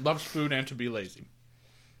food. Loves food and to be lazy.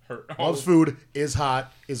 Her Loves food, is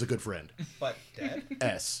hot, is a good friend. But dead.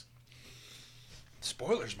 S.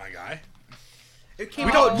 spoilers, my guy. It came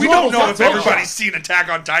We out. don't, we don't know if everybody's seen Attack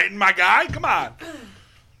on Titan, my guy. Come on.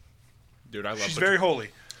 Dude, I love She's it. very holy.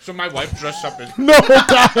 So my wife dressed up as No,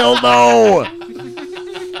 Kyle, no.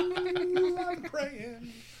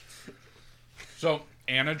 so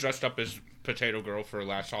Anna dressed up as Potato Girl for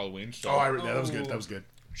last Halloween. So Oh, yeah, that was good. That was good.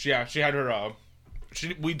 she had her.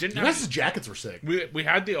 We didn't. You guys' jackets were sick. We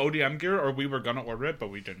had the ODM gear, or we were gonna order it, but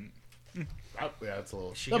we didn't. Yeah, that's a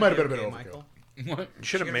little. She That gonna might have been a be bit okay, overkill. Michael? What? You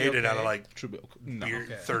should have She gonna made be it out of okay? like True milk. No. beer,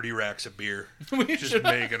 Okay. 30 racks of beer. We Just should-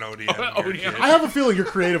 make an ODM. ODM. gear, kid. I have a feeling you're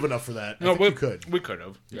creative enough for that. I No, think you could. We could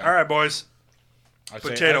have. Yeah. All right, boys. I say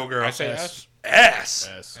Potato S. Girl. I say S. S.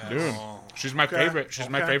 S. S. Dude, Oh, she's my okay, favorite. She's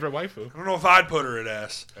my okay. favorite waifu. I don't know if I'd put her at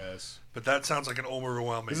S, S. but that sounds like an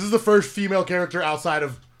overwhelming. This is the first female character outside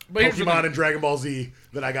of But here's the Pokemon thing. and Dragon Ball Z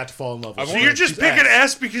that I got to fall in love with. so you're just She's picking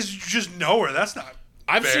S. S because you just know her. That's not.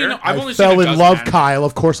 I've fair. seen. I've I only seen fell a in dozen love, anime- Kyle.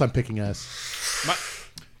 Of course, I'm picking S.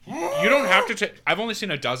 You don't have to take. I've only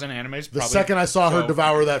seen a dozen animes. The probably, second I saw her so-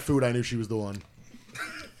 devour that food, I knew she was the one.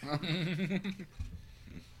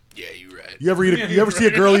 Yeah, you're right. You ever see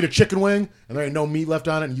a girl eat a chicken wing and there ain't no meat left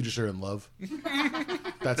on it, and you just are in love?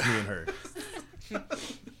 That's me and her.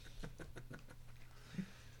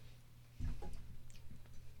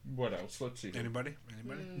 What else? Let's see. Anybody?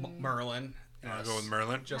 Merlin. You want to go with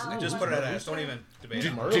Merlin? Just put it at S. Don't even debate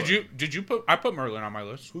it. Did you put? I put Merlin on my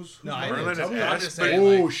list. No, I Merlin didn't. is I'm S, just but- saying.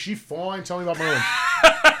 Oh, Like, she fine. Tell me about Merlin.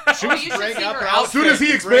 You should bring see up her her As soon as he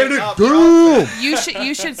Bring expanded up it, her boom.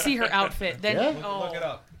 You should see her outfit. Then Yeah? oh, look it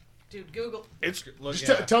up. dude, Google It's Look, Just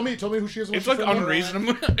yeah. tell me who she is. and it's what like she's from.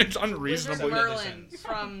 unreasonable. It's Wizard unreasonable. Merlin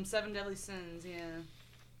from Seven Deadly Sins. Yeah.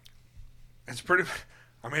 It's pretty.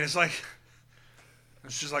 I mean, it's like.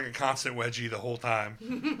 It's just like a constant wedgie the whole time.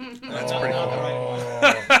 That's not the right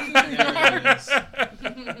one. There it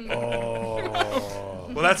is. Oh.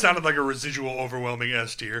 Well, that sounded like a residual overwhelming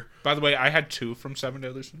S tier. By the way, I had 2 from Seven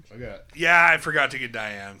Deadly Sins. I got. Yeah, I forgot to get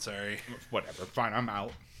Diane. Sorry. Whatever. Fine. I'm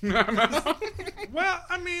out. Well,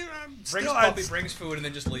 I mean, Brings still, puppy, brings food, and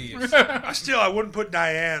then just leaves. I wouldn't put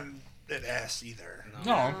Diane at S either.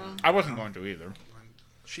 No, I wasn't going to either.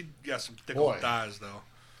 She got some thick Boy. old thighs, though.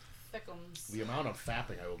 Thickums. The amount of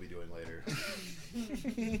fapping I will be doing later.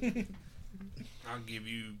 I'll give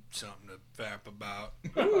you something to fap about.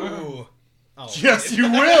 Ooh. Oh, Yes, you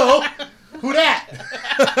will. Who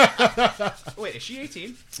that? Wait, is she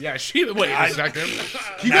 18? Yeah, she. Wait a second.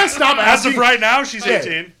 Can you guys stop As asking? of right now, she's Hey,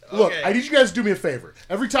 18. Look, Okay. I need you guys to do me a favor.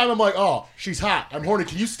 Every time I'm like, oh, she's hot, I'm horny,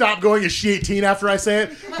 can you stop going, is she 18 after I say it?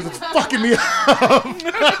 Because it's fucking me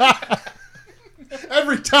up.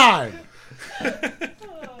 Every time.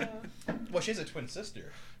 Well, she has a twin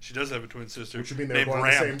sister. She does have a twin sister Which would mean they were named born on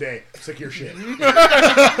the Ram. same day. Sick of your shit.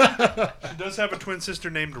 She does have a twin sister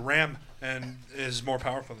named Ram and is more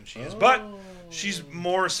powerful than she is. But she's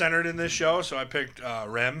more centered in this show, so I picked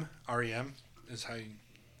Rem, R-E-M, is how you...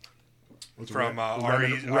 What's From Rem and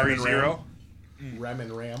RE0. Rem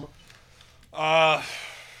and Ram.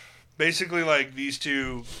 Basically, like, these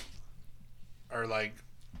two are, like,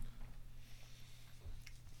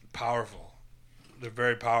 powerful. They're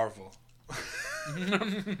very powerful.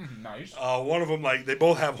 Nice. One of them, like, they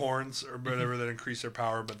both have horns or whatever that increase their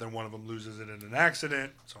power, but then one of them loses it in an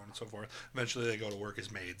accident, so on and so forth. Eventually, they go to work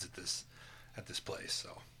as maids at this place. So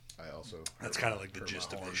I also. that's kind of like the hurt my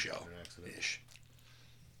gist of horn this show. in an accident. Ish.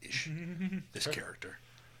 This character.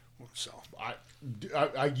 So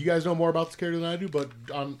You guys know more about this character than I do, but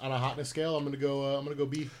on a hotness scale, I'm gonna go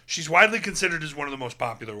B. she's widely considered as one of the most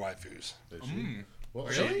popular waifus. Is she? Well,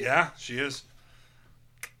 She is.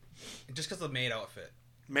 Just because of the maid outfit.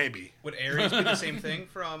 Maybe. Would Ares be the same thing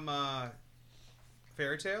from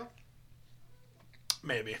Fairy Tail?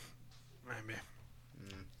 Maybe.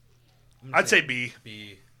 I'd say B.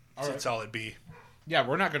 B. It's a solid B. Yeah,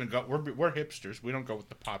 we're not gonna go. We're hipsters. We don't go with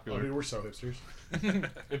the I popular. mean, we're so hipsters.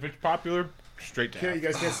 If it's popular, straight to You F.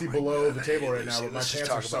 guys can't see below the table right now, Lucy, but my let's just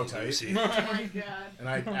pants are talk so about tight. Lucy. Oh my god. And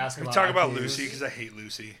I ask We about talk about IPs. Lucy because I hate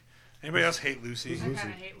Lucy. Anybody else hate Lucy? Who's I Lucy?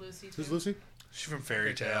 kind of hate Lucy too. Who's Lucy? She's from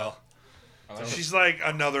Fairy Tale. I like She's like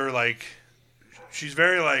another like. She's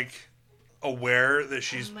very like aware that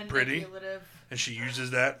she's pretty, Manipulative. and she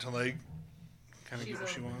uses that to like kind of She's get what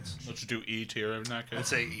a- she wants. Let's do E tier in that I'd case.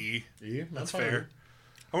 say E. Yeah, That's fine. fair.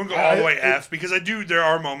 I wouldn't go all the way F because I do. There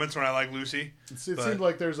are moments when I like Lucy. It But- seemed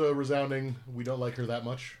like there's a resounding we don't like her that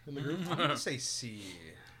much in the group. I'm gonna say C.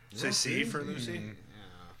 Say C for Lucy.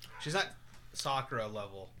 Yeah. She's not Sakura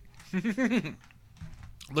level.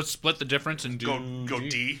 Let's split the difference and do Go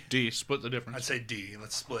D. D. Split the difference. I'd say D.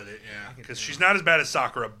 Let's split it. Yeah, because she's not as bad as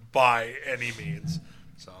Sakura by any means.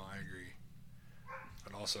 So I agree.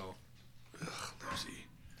 But also, Lucy.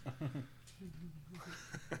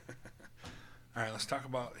 All right, let's talk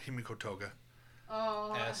about Himiko Toga.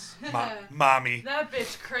 Oh. S. Mommy. That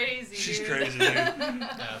bitch crazy. She's dude. crazy, dude.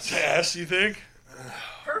 S. S, you think?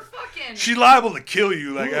 Her fucking. She's liable to kill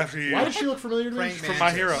you, like, after you. Why does she look familiar to me? Praying From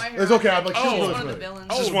My Hero. My It's okay. I'm like, She's she's really one of the familiar. villains.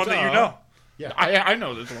 This is Oh, one that you duh. know. Yeah. I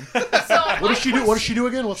know this one. So What does she do? What does she do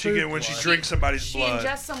again? What's She her? get when she drinks somebody's She blood.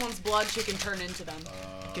 ingests someone's blood, she can turn into them.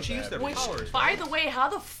 Can she use their Which, powers? by the way, how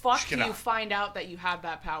the fuck She do you cannot. find out that you have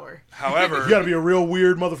that power? However, You gotta be a real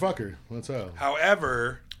weird motherfucker. That's how.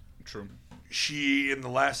 however, True. she in the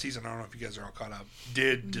last season, I don't know if you guys are all caught up,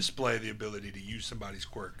 did display the ability to use somebody's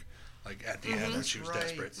quirk, like at the end that she was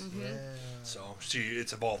desperate. Yeah. So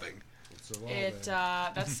it's evolving.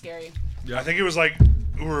 That's scary. I think it was like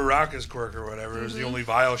Uraraka's quirk or whatever. It was the only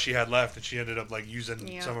vial she had left, and she ended up like using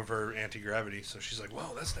Yeah. some of her anti-gravity. So she's like,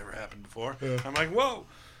 "Whoa, that's never happened before." Yeah. I'm like, "Whoa,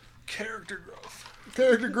 character growth."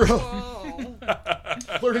 Character growth. Oh.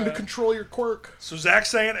 Learning to control your quirk. So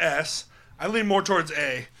Zach's saying S. I lean more towards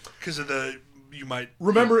A because of the you might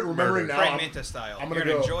Remembering murder. now. Frank I'm- Minta style. I'm You're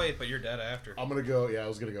gonna gonna go- enjoy it, but you're dead after. I'm gonna go. Yeah, I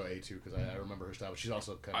was gonna go A too because I remember her style. But she's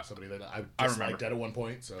also kind of somebody that I disliked remember. at one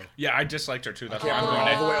point. So Yeah, I disliked her too. That's why I'm I'm going going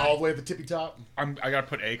all the A. way, all the way at the tippy top. I gotta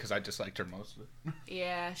put A because I disliked her most.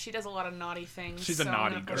 Yeah, she does a lot of naughty things. She's a so I'm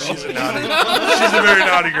naughty gonna put girl. her She's in a A. naughty. She's a very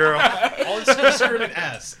naughty girl. All it's just screaming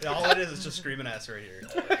S. All it is just screaming S right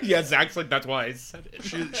here. Yeah, Zach's like, that's why I said it.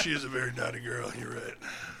 She is a very naughty girl. You're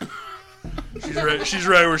right. She's right. She's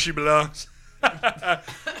right where she belongs. All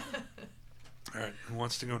right, who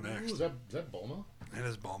wants to go Ooh, next? is that Bulma? It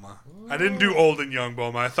is Bulma. I didn't do old and young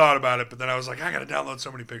Bulma. I thought about it, but then I was like, I gotta download so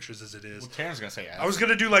many pictures as it is. Well, Karen's gonna say S. I was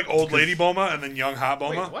gonna do like old lady Bulma and then young hot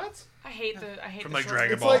Bulma. Wait, what? I hate the From, the like, short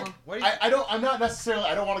Dragon It's Ball. like What do you- I don't. I'm not necessarily.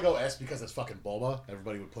 I don't want to go S because it's fucking Bulma.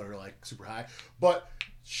 Everybody would put her like super high, but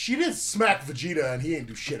she did smack Vegeta and he ain't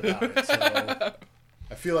do shit about it. So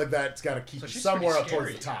I feel like that's got to keep So you she's somewhere up pretty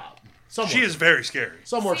towards the scary. top. Somewhere. She is very scary.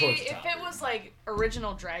 somewhere See, towards the if top. it was like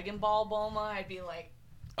original Dragon Ball Bulma, I'd be like.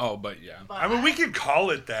 Oh, but yeah. But I mean, we could call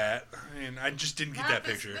it that. I mean, I just didn't get not that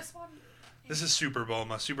this, picture. This one. This is Super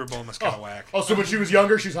Bulma. Super Bulma's kind of whack. Oh, so when she was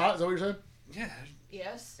younger, she's hot. Is that what you're saying? Yeah.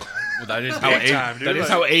 Yes. Well, that is how Big age. time, dude. That is Like-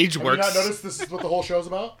 how age Have you not works. noticed this is what the whole show's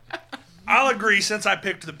about? I'll agree. Since I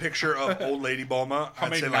picked the picture of old lady Bulma, How I'd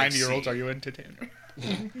many say like 9-year-olds C. are you entertaining?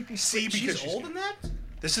 C because She's old in that?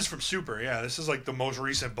 This is from Super. Yeah, this is like the most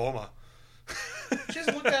recent Bulma. She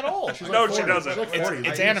doesn't look that old. She's No, like she 40. doesn't. She's like It's- 40.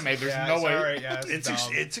 it's anime. There's no way. Sorry, yeah,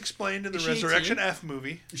 It's explained in the Is she Resurrection 18? F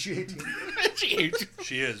movie. Is she 18? She aged.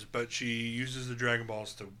 She is, but she uses the Dragon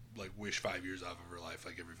Balls to like wish 5 years off of her life,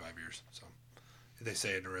 like every 5 years. So they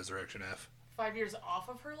say in the Resurrection F, 5 years off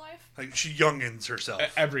of her life. like she youngins herself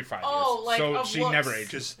Every 5 years. Oh, like, so of she looks. never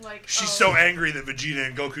ages. because Like, she's oh. so angry that Vegeta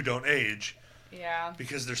and Goku don't age Yeah.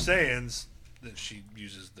 because they're Saiyans. That she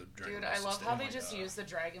uses the Dragon Dude, Balls I to love stay. how they just use the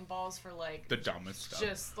Dragon Balls for like The dumbest stuff.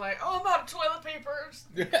 just like, oh, I'm out of toilet paper.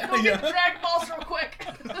 Go Yeah. get the Dragon Balls real quick.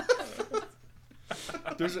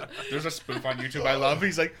 There's a spoof on YouTube I love.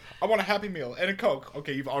 He's like, I want a Happy Meal and a Coke.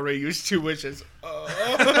 Okay, you've already used 2 wishes.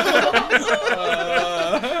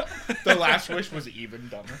 The last wish was even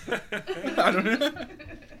dumber. I don't know.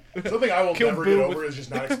 Something I will Kill never Boo get with- over is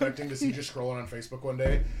just not expecting to see just scrolling on Facebook one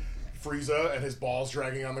day. Frieza and his balls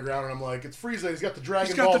dragging on the ground, and I'm like, it's Frieza. He's got the dragon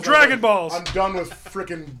He's got balls. the And I'm Dragon like, Balls. I'm done with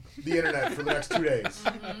frickin' the internet for the next 2 days.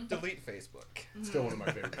 Delete Facebook. Still one of my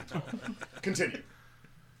favorite things. Continue.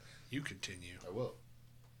 You continue. I will.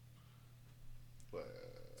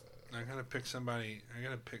 I gotta pick somebody.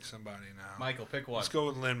 Now. Michael, pick one. Let's go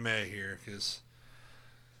with Lin May here, because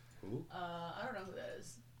I don't know who that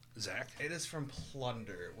is. Zach. It is from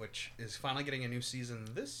Plunder, which is finally getting a new season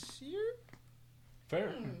this year.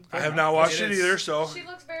 Fair. I have not watched It it is- either, so She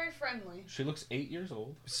looks very friendly. She looks 8 years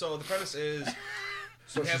old. So the premise is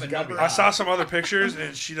So We have she's a got to be number- I saw some other pictures,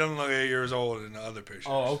 and she doesn't look 8 years old in the other pictures.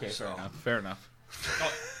 Oh, okay. So Fair enough.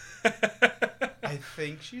 I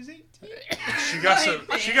think she's 18.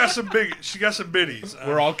 she got some biddies.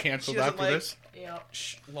 We're all She canceled doesn't after like- this. Yep.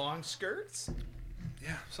 Long skirts.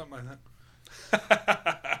 yeah, something like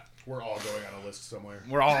that. We're all going on a list somewhere.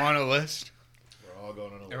 We're all on a list. We're all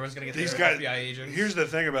going on a list. Everyone's gonna get These their guys. FBI agents. Here's the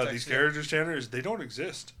thing about Text these you. characters, Tanner, is they don't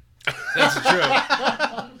exist. That's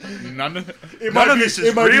true. None of It None might of be, this is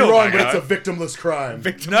it might real, be wrong, my but it's guy. a victimless crime.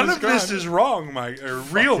 None of this is wrong,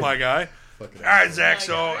 real, my guy. Fucking All right,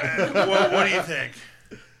 asshole. Zach. So, what do you think?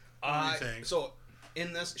 Uh, do you think? so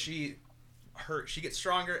in this, she gets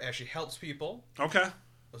stronger as she helps people. Okay,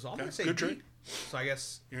 So I'm Okay, gonna say good B. trick. So I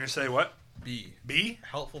guess you're gonna say what? B. B?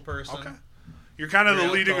 Helpful person. Okay. You're kind of the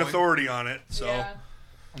Real leading going. authority on it, so Yeah.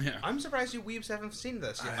 Yeah. I'm surprised you weebs haven't seen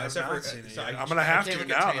this yet. I have Except not for- seen it so yet. I- I'm gonna have I can't to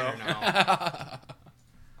look at now, Tanner though. now.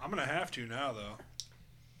 I'm gonna have to now, though.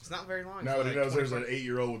 It's not very long. Now it's that he like knows there's an 25.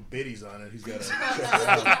 8-year-old with biddies on it, he's got to check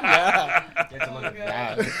it out. You have to look at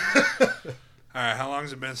God. that. All right, how long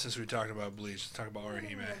has it been since we talked about Bleach? Let's talk about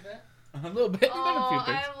Orihime. A little bit. You've done a few Oh,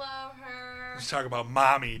 things. I love her. Let's talk about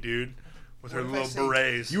Mommy, dude, with her What if I little say-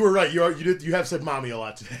 berets. You were right. You have said mommy a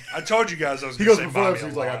lot today. I told you guys I was He going goes to say before Mommy us, a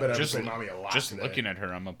he's like, I lot. bet I would Just, say mommy a lot just today. looking at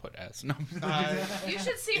her, I'm gonna put S. No. You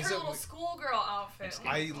should see her Is it- little schoolgirl outfit. Oh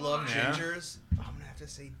I my love God. Yeah. gingers. I'm gonna have to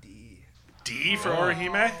say D. D for Oh,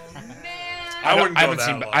 Orihime? man. I wouldn't go haven't that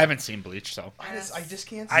seen. low. I haven't seen Bleach, so. I just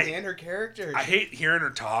can't I- stand her character. I hate hearing her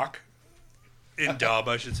talk. In dub,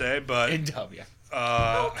 I should say, but In dub, yeah.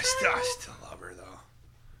 I still love her though.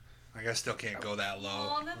 Like I still can't go that Oh,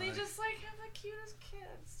 low. and then they just like have the cutest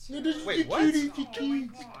kids. Wait, what? Oh my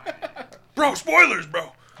God. Bro, spoilers,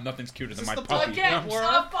 bro. Nothing's cuter than Is my this the puppy. Again,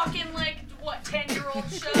 Laura? a fucking like what 10-year-old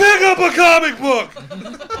show. Pick up a comic book.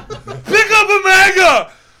 Pick up a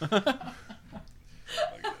manga.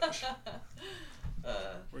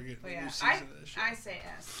 We're getting But a yeah, new season of this shit. I say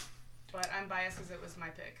S, but I'm biased because it was my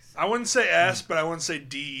pick. So. I wouldn't say S, but I wouldn't say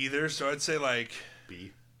D either. So I'd say like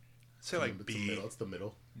B. like It's the B. middle. It's the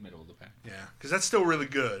middle. Middle of the pack. Yeah, because that's still really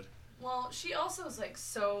good. Well, she also is like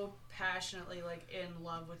so passionately like in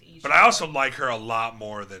love with each. But I also like her a lot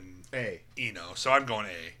more than A. Eno. So I'm going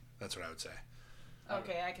A. That's what I would say.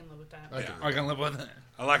 Okay, I can live with that. I Yeah. can- I can live with it.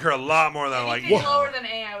 I like her a lot more than I like Anything Eno. lower than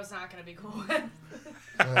A, I was not gonna be cool with.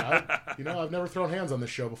 I've never thrown hands on this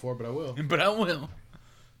show before, but I will. But I will.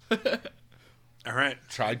 All right.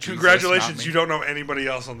 Try Jesus, Congratulations, not me. you don't know anybody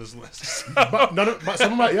else on this list. But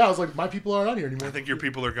some of my, I was like, my people aren't on here anymore. I think your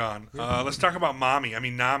people are gone. Let's talk about Nami. There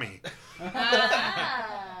we go.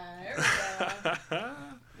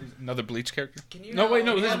 Another Bleach character. Can you No, wait,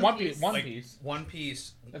 no. you This is have One Piece. One like, Piece. One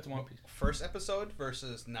Piece. That's One Piece. First episode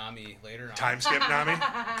versus Nami later on. Time skip Nami?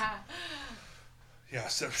 Yeah,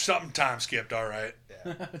 so something time skipped, all right.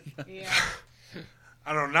 Yeah.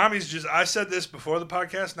 I don't know. Nami's just, I said this before the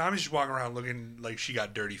podcast, Nami's just walking around looking like she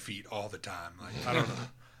got dirty feet all the time. Like, I don't know.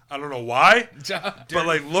 I don't know why, but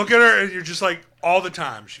like, look at her and you're just like, all the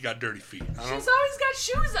time she got dirty feet. She's always got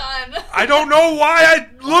shoes on. I don't know why I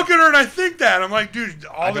look at her and I think that. I'm like, dude,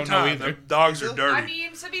 all the don't know time, either. the dogs are dirty. I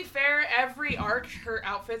mean, to be fair, every arc, her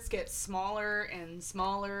outfits get smaller and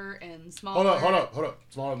smaller and smaller. Hold up.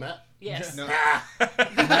 Smaller than that? Yes. No,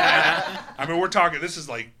 I mean, we're talking, this is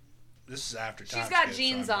after time She's got skip,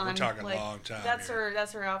 jeans so on. We're talking like, long time. That's here.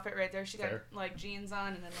 her outfit right there. She got Fair. like jeans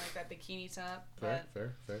on and then like that bikini top. Fair.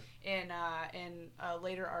 But in a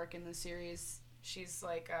later arc in the series, she's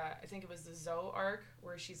like I think it was the Zoe arc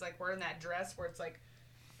where she's like wearing that dress where it's like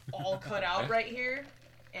all cut out right here,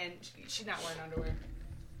 and she's not wearing underwear.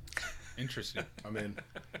 Interesting. I'm in.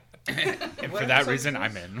 And What for that episode reason, is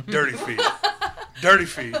I'm this? in. Dirty feet. Dirty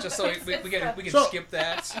feet. just so we can So- skip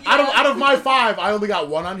that. Out of my 5, I only got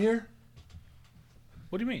 1 on here.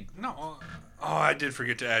 What do you mean? No. Oh, I did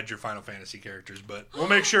forget to add your Final Fantasy characters, but we'll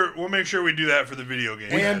make sure we do that for the video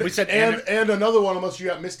game. And We said and another one, unless you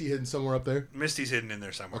got Misty hidden somewhere up there. Misty's hidden in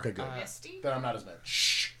there somewhere. Okay, good. Misty. Then I'm not as bad.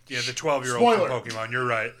 Shh. Yeah, the 12-year-old from Spoiler. Pokemon. You're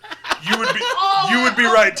right. You would be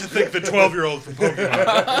right to think the 12-year-old from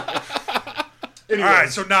Pokemon. Anyway, All right,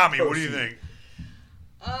 so Nami, what do you think?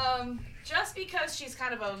 Just because she's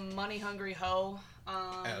kind of a money hungry hoe.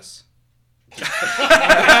 S. You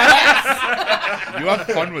have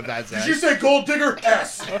fun with that, Zach. Did you say gold digger?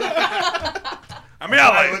 S. I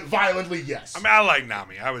mean, Violently, yes. I like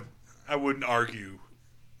Nami. I wouldn't argue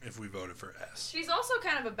if we voted for S. She's also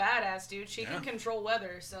kind of a badass, dude. She Yeah. can control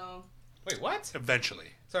weather, so. Wait, what? Eventually.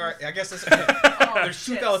 Sorry, I guess this, Oh, there's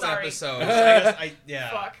shit, 2,000 sorry. episodes. Yeah.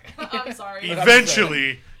 Fuck. I'm sorry.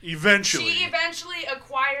 Eventually. She eventually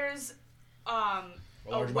acquires.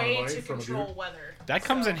 large amount of way money to from a control dude. weather. That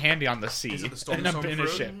comes in handy on the sea. Is it the Storm in a, Zone in a fruit?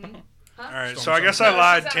 ship. All right, Storm so I guess Zone. I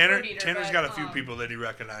lied. No, she's not a Tanner, fruit eater, Tanner's but, got a few people that he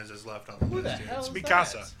recognizes left on the Who the list. here. hell It's is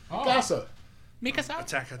Mikasa. that? Mikasa. Mikasa?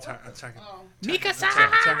 Attack. Oh.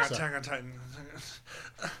 Mikasa! Attack on Titan.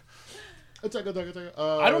 Attack.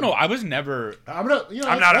 I don't know. I was never. I'm gonna. You know,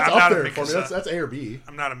 I'm not- that's I'm up not a there for me. Mikasa. That's A or B.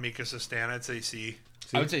 I'm not a Mikasa stan. I'd say C.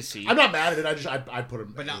 I would say C. I'm not mad at it. I put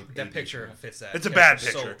him. But not A, that B. picture fits that. It's a bad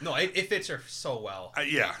character picture. So, no, it fits her so well.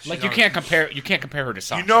 Yeah. she's Like you on- can't compare. You can't compare her to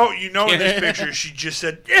Sasha. You know, in this picture, she just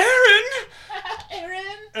said Aaron,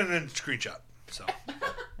 and then screenshot. So,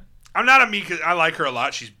 I'm not a Mikasa. I like her a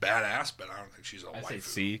lot. She's badass, but I don't think she's a I say wife.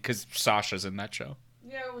 C because Sasha's in that show.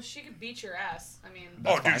 Yeah, well, she could beat your ass. I mean,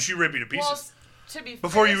 Oh, fine. dude, she ripped me to pieces. well, to be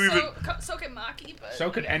Before fair, you even- so can Maki, but So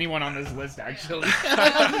could anyone on this list, actually.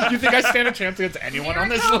 You think I stand a chance against anyone on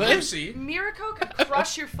this Mirako- list? Lucy. Mirako could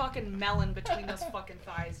crush your fucking melon between those fucking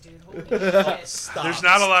thighs, dude. Holy shit. Stop. There's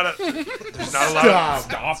not a lot of. There's not a lot.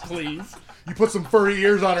 Stop. Stop, please. You put some furry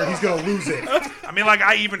ears on her, he's gonna lose it. I mean, like,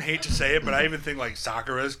 I even hate to say it, but I even think like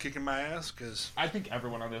Sakura's kicking my ass because I think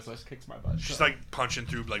everyone on this list kicks my butt. she's like punching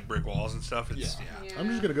through like brick walls and stuff. It's yeah. Yeah. I'm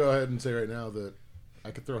just gonna go ahead and say right now that I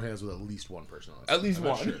could throw hands with at least one person on this. At least I'm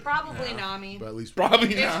not one. sure, Probably Nami. but at least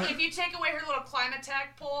Probably not. If you take away her little climb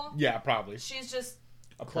attack pull, Yeah, probably. she's just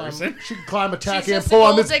A person. She can climb, attack, she's and just pull a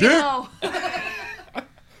on gold this digging dick. hoe.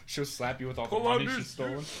 She'll slap you with all the Pull on money this. she's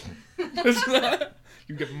stolen.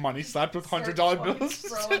 You get money slapped with $100 bills.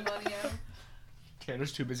 Throwing money at him.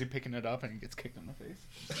 Tanner's too busy picking it up and he gets kicked in the face.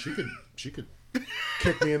 She could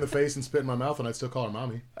kick me in the face and spit in my mouth, and I'd still call her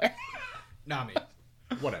mommy. Nami.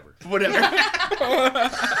 Whatever. Whatever.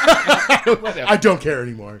 I don't care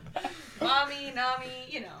anymore. Mommy, Nami,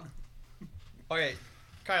 you know. Okay,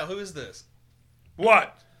 Kyle, who is this?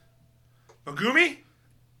 What? Megumi?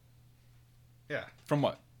 Yeah. From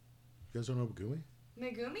what? You guys don't know Megumi?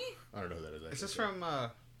 Megumi? I don't know who that is. Is this actually.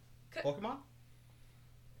 from Pokemon?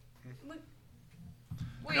 Wait.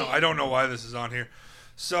 No, I don't know why this is on here.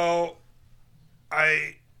 So,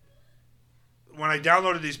 when I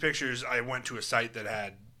downloaded these pictures, I went to a site that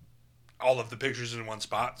had all of the pictures in one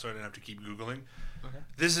spot, so I didn't have to keep Googling. Okay.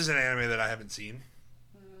 This is an anime that I haven't seen,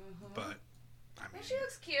 but I mean, She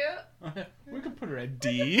looks cute. We could put her at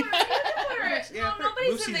D. Yeah, No,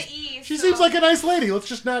 nobody's Lucy's- in the E. She so- seems like a nice lady. Let's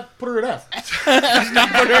just not put her at F.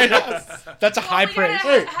 That's a high Well, we praise.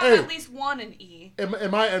 gotta Hey, have hey. at least one in E.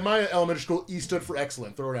 In my elementary school, E stood for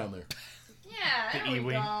excellent. Throw her down there. Yeah, there we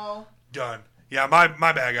E-wing. go. done. Yeah, my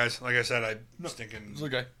bad, guys. Like I said, I stinking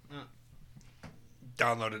Okay.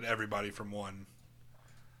 downloaded everybody from one.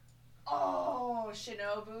 Oh,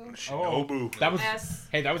 Shinobu. Shinobu. That was. S.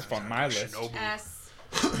 Hey, that was fun. My list. Shinobu. S.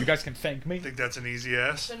 You guys can thank me. I think that's an easy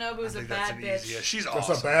S. Shinobu's I a think that's bad an bitch. easy S. She's That's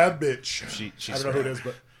awesome. a bad bitch. She's I don't know who it rad. is,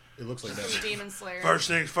 but it looks like that. Demon Slayer. First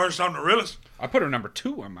things first, I'm the realest. I put her number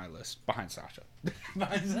 2 on my list, behind Sasha.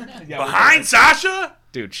 Yeah, Behind Sasha?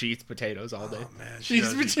 dude, she eats potatoes all day. Oh, man, she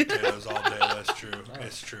does eat potatoes all day. That's true.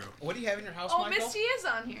 It's true. What do you have in your house, Oh, Michael? Misty is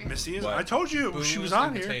on here. Missy is. What? I told you she was Booze on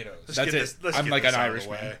and here. potatoes. Let's That's get it. this- let's I'm get like this an out of the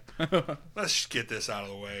Irishman. way. Let's just get this out of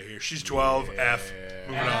the way here. She's 12. F.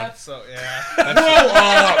 Moving on. So yeah.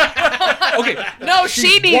 Okay, No,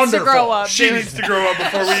 she needs wonderful. to grow up. She dude. needs to grow up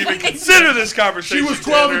before we even consider this She conversation. was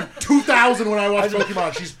 12 in Tanner. 2000 when I watched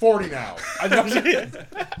Pokemon. She's 40 now. I was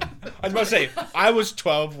about to say, I was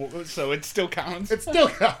 12, so it still counts. It's still.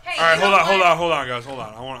 Hey, All right, you know hold what? on, guys, hold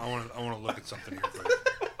on. I want to look at something here for you.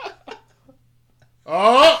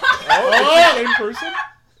 Oh! Same person?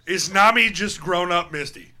 Is Nami just grown up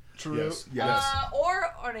Misty True. Yes. Yes. Or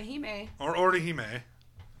Orihime. or Orihime?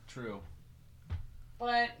 True.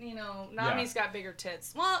 But, you know, Nami's got bigger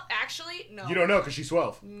tits. Well, actually, no. You don't know because she's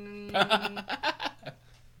 12. Well,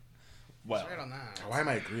 Right on that. Why am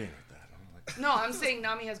I agreeing with that? I don't like- No, I'm saying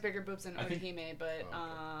Nami has bigger boobs than think- Orihime, but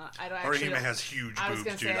I don't actually. Orihime has huge I was boobs,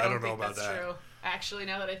 gonna say dude. I I don't know think about that's that. true. Actually,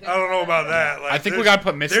 now that I think I don't know about that. Like, I think we there's- gotta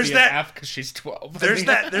put Misty there's in that- F because she's 12. There's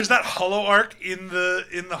that Hollow arc in the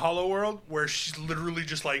Hollow world where she's literally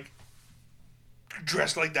just like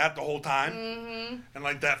dressed like that the whole time, and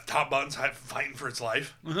like that top button's fighting for its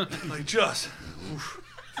life, like just. Oof.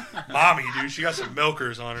 Mommy, dude, she got some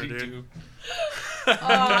milkers on her, dude.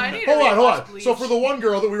 I need to Hold rewatch on. Bleach. So for the one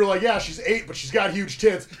girl that we were like, yeah, she's 8, but she's got huge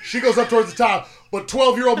tits. She goes up towards the top, but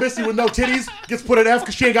 12-year-old Misty with no titties gets put at F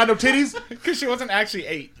because she ain't got no titties. Because she wasn't actually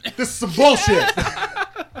 8. This is some bullshit.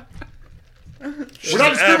 We're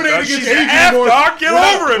not discriminating against She's age an F, anymore. dog. Get We're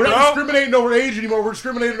not- over it, We're not bro. discriminating over age anymore. We're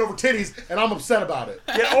discriminating over titties, and I'm upset about it.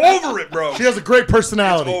 Get over it, bro. She has a great It's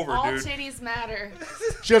personality. over, all dude. titties matter.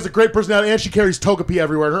 She has a great personality, and she carries Togepi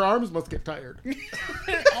everywhere. Her arms must get tired.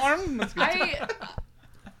 Arm?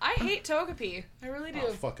 I hate Togepi. I really do.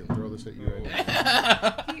 I'll fucking throw this at you right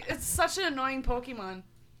now. It's such an annoying Pokemon.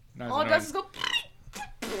 No, it's All it annoying. does is go.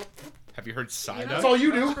 Have you heard Psyduck? That's all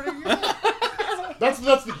you do.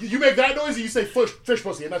 You make that noise and you say fish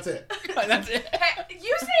pussy and that's it. That's it. Hey,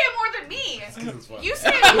 you say it more than me. It's fun. You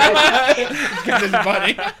say it more. Because it's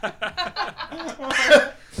funny.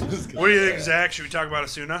 What do you think, Zach? Should we talk about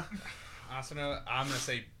Asuna? Asuna, I'm gonna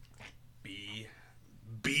say B.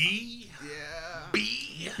 B? Yeah.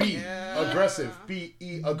 B? B. Yeah. Aggressive.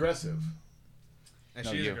 B-E. Aggressive. And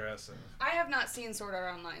No, she's you. aggressive. I have not seen Sword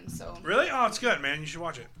Art Online, so. Really? Oh, it's good, man. You should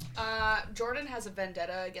watch it. Jordan has a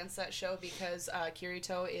vendetta against that show because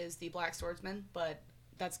Kirito is the Black Swordsman, but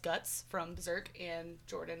that's Guts from Berserk, and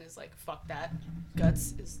Jordan is like, fuck that.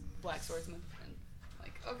 Guts is Black Swordsman. And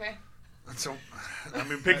like, okay. So, I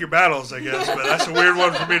mean, pick your battles, I guess, but that's a weird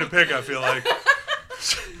one for me to pick, I feel like.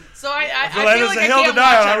 So I feel like there's like a I hill to can't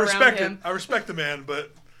die watch on. I it around respect it. him. I respect the man,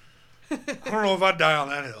 but I don't know if I'd die on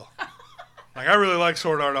that hill. Like, I really like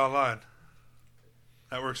Sword Art Online.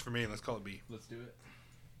 That works for me. Let's call it B. Let's do it.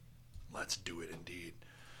 Let's do it, indeed.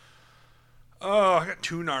 Oh, I got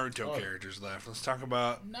 2 Naruto characters left. Let's talk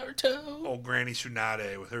about Naruto. old Granny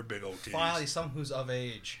Tsunade with her big old titties. Finally, someone who's of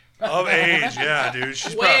age. Of age, yeah, dude.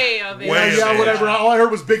 She's Way probably, of age. way Yeah, of yeah, age. whatever. All I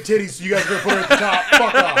heard was big titties, so you guys are gonna put her at the top.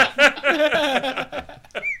 Fuck off.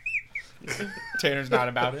 Tanner's not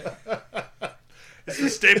about it. It's the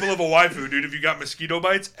staple of a waifu, dude. If you got mosquito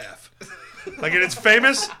bites, F. Like, and it's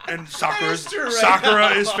famous, and Sakura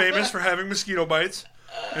is famous for having mosquito bites,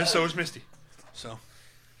 and so is Misty. So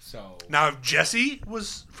now, if Jessie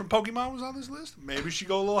was from Pokemon was on this list, maybe she'd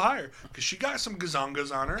go a little higher because she got some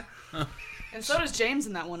gazongas on her. And so does James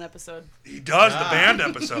in that one episode. He does the band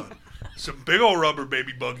episode. Some big old rubber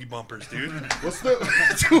baby buggy bumpers, dude. What's the?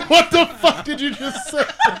 What the fuck did you just say?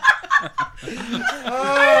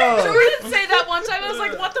 Oh. Jordan say that one time. I was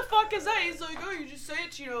like, "What the fuck is that?" He's like, "Oh, you just say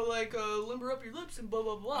it, like limber up your lips and blah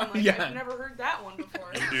blah blah." I'm like, Yeah. I've never heard that one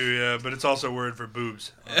before. You do, yeah, but it's also a word for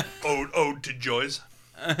boobs. Ode to joys.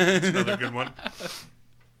 That's another good one.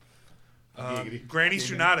 Giggity. Granny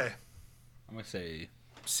Tsunade. I'm gonna say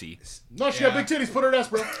C. No, she got big titties. Put her at S,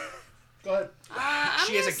 bro. Go ahead. I'm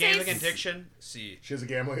She has a gonna say gambling addiction. C. She has a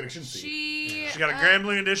gambling addiction. C. She got a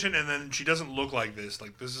gambling addition, and then she doesn't look like this.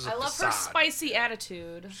 Like, this is a I love facade. her spicy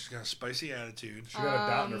attitude. She's got a spicy attitude. She got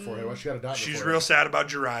a dot in her forehead. Why she got a dot in her She's forehead? real sad about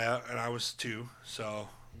Jiraiya, and I was too. So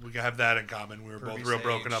we have that in common. We were both Pervy real sage.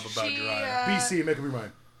 broken up about She, Jiraiya. BC, make up your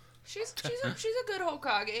mind. She's a good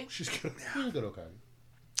Hokage. She's good. She's a good Okage.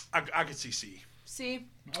 I could see C. See,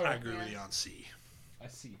 I agree Yeah. with you on C. I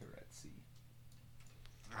see her at C.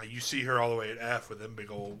 You see her all the way at F with them big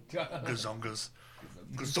old gazongas.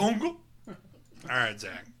 Gazonga? All right,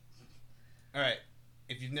 Zach. All right.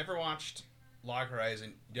 If you've never watched Log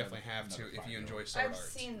Horizon, you definitely have to if you enjoy Sword I've Art.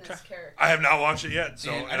 seen this character. I have not watched it yet,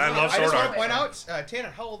 so and I love I Sword just want Art. to point out, Tanner,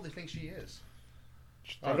 how old do you think she is?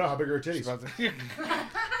 I don't know how big are her titties.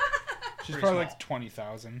 She's Pretty probably like small.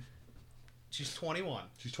 20,000. She's 21.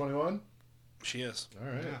 She's 21. She is.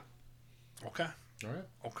 All right. Yeah. Okay. All right.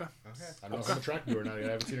 Okay. Okay. I don't know if I'm attracted to her now yet.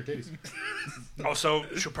 I haven't seen her titties. Also,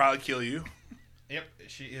 she'll probably kill you. Yep.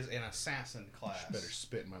 She is an assassin class. Better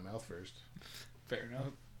spit in my mouth first. Fair enough.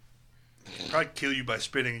 She'll probably kill you by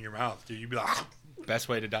spitting in your mouth, dude. You'd be like, Best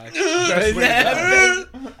way to die. Best way to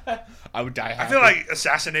die. I would die I happy. feel like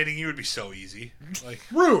assassinating you would be so easy. Like,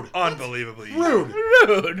 Rude. unbelievably easy. Rude.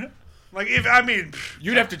 Rude. Like, if, I mean,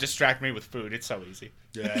 You'd have to distract me with food. It's so easy.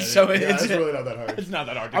 Yeah, So it's really not that hard. It's not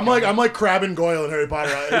that hard to I'm like Crab and Goyle in Harry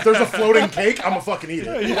Potter. If there's a floating cake, I'm gonna fucking eat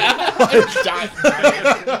it.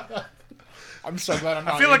 I'm so glad I'm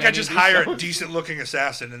not I feel like in I any just of these hire a shows. decent looking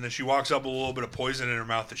assassin, and then she walks up with a little bit of poison in her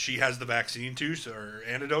mouth that she has the vaccine to, or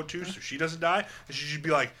antidote to, so she doesn't die. And she should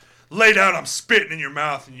be like, lay down, I'm spitting in your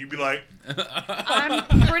mouth. And you'd be like, I'm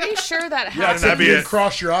pretty sure that Yeah, happens. that'd be You it.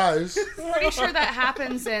 cross your eyes. Pretty sure that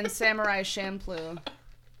happens in Samurai Champloo.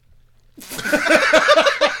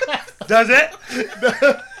 does it?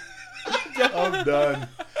 I'm done.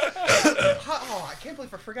 Oh, I can't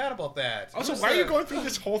believe I forgot about that. Also, Who's why are you the- going through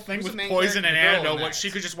this whole thing who's with the main poison and character, the girl antidote in when that?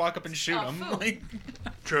 she could just walk up and shoot him? Fu. Like,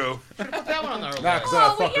 True. Put that one on our Nah, list. because I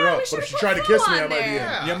Oh, fucked yeah, her we up. But should've if she put tried to Fu kiss me, on I might be in.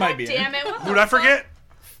 there. you might be. Damn it! What Who'd the I forget?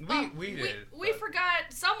 We did. We forgot.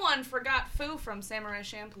 Someone forgot Fu from Samurai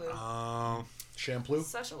Champloo. Shampoo.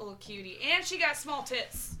 Such a little cutie, and she got small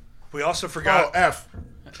tits. We also Oh, forgot. F.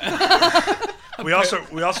 We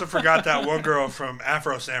also forgot that one girl from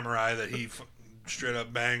Afro Samurai that he straight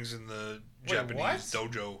up bangs in the Japanese what?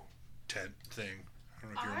 dojo tent thing. I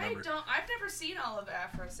don't know if you remember. I've never seen all of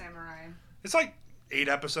Afro Samurai. It's like 8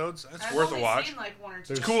 episodes. It's I've worth a only watch. seen like one or two.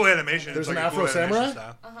 There's- It's cool animation. There's it's an like a cool Afro animation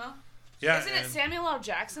Samurai? style. Yeah, Isn't it and Samuel L.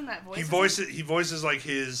 Jackson that voices? he voices like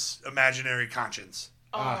his imaginary conscience.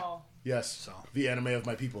 Oh. Yes. So. The anime of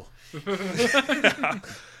my people.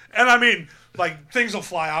 And I mean, like, things will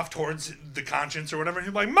fly off towards the conscience or whatever, and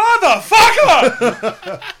he'll be like,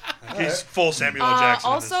 motherfucker! Like, he's full Samuel L.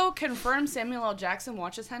 Jackson. in this. Also, confirmed Samuel L. Jackson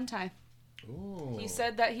watches hentai. Ooh. He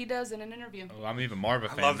said that he does in an interview. Well, I'm even more of a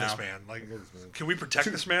I fan love now. this man. Like, can we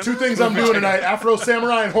protect this man? Two things I'm doing tonight: Afro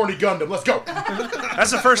Samurai and Horny Gundam. Let's go.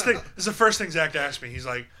 That's the first thing. This is the first thing Zach asked me. He's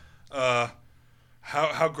like,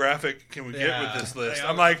 how graphic can we get with this list?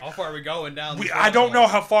 I'm like, how far are we going down? I don't know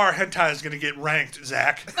how far hentai is going to get ranked,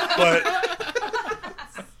 Zach. But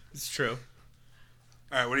It's true.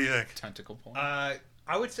 all right, what do you think? Tentacle porn. I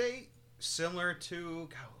would say similar to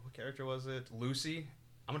God, what character was it? Lucy.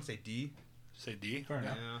 I'm gonna say D. Say D. Fair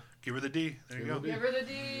enough. Yeah. Give her the D. There you go. Give Give her the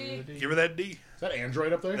D. Give her that D. Is that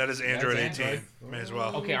Android up there? That is Android That's 18. Android. May as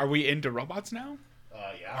well. Okay, are we into robots now?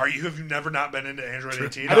 Yeah. Have you never not been into Android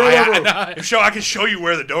 18? I don't know. I can show you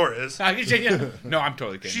where the door is. No, I'm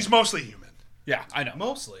totally kidding. She's mostly human. yeah, I know.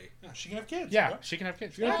 Mostly. Yeah, she can have kids. Yeah, bro. she can have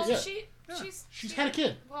kids. Yeah. Well, Yeah. she's had a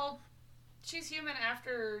kid. Well, she's human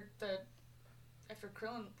after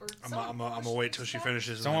Krillin. Or I'm gonna wait till she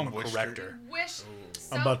finishes and Someone I'm gonna wished correct her. her. Wish.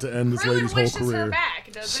 I'm about to end this Krillin lady's whole wishes career. her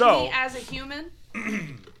back, doesn't So- he? As a human.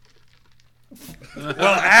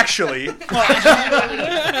 Well, actually,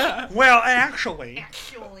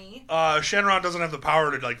 Actually. Shenron doesn't have the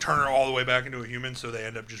power to like turn her all the way back into a human, so they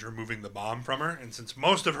end up just removing the bomb from her. And since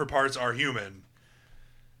most of her parts are human,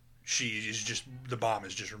 the bomb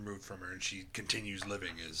is just removed from her, and she continues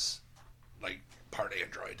living as like part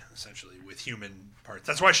android, essentially, with human parts.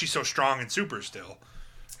 That's why she's so strong and super still,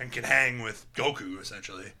 and can hang with Goku,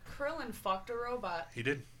 essentially. Krillin fucked a robot. He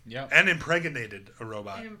did. Yeah. And impregnated a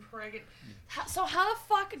robot. So how the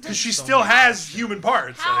fuck Because does she still has human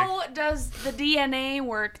parts. how does the DNA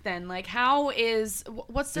work then? Like, how is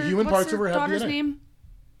what's their, human what's parts their of her have daughter's DNA. name?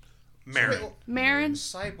 Marin. Marin.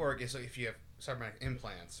 Cyborg is like if you have cybernetic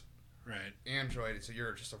implants. Right. Android, so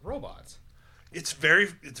you're just a robot. It's very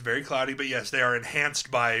cloudy, but yes, they are enhanced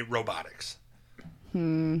by robotics.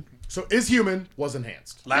 So is human was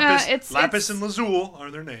enhanced. Lapis and Lazul are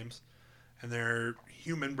their names, and they're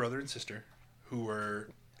human brother and sister who were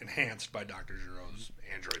enhanced by Dr. Giro's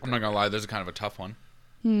android. I'm not gonna lie. There's a kind of a tough one.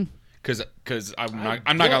 Because I'm not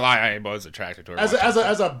gonna lie. I was attracted to her. As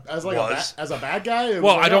a bad guy. It was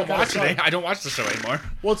well, like, I don't oh, watch God. it. I don't watch the show anymore.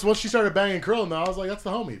 Once she started banging Krillin, though, I was like, that's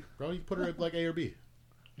the homie, bro. You put her at like A or B.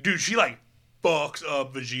 Dude, she like fucks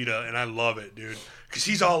up Vegeta, and I love it, dude. Because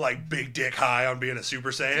he's all like big dick high on being a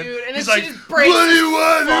Super Saiyan. Dude, and he's then like, she just breaks what do you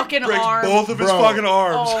want? his fucking breaks arm. both of his Bro. fucking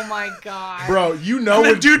arms. Oh my god. Bro, you know And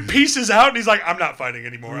then when dude pieces out and he's like, I'm not fighting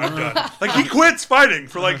anymore. I'm done. Like, he quits fighting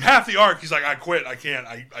for like half the arc. He's like, I quit. I can't.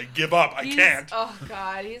 I give up. I can't. Oh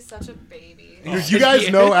god, he's such a baby. you guys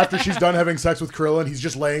know after she's done having sex with Krillin, he's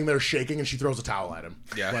just laying there shaking and she throws a towel at him.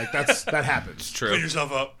 Yeah. Like that happens. True. Clean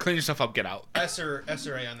yourself up. Clean yourself up. Get out. S or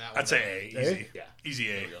A on that one. I'd say A. A? Easy. Yeah. Easy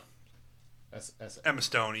A. That's Emma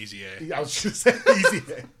Stone, easy A. I was just saying easy.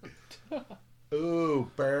 Ooh,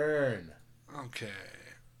 burn. Okay.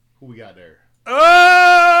 Who we got there?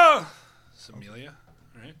 Oh! It's Amelia,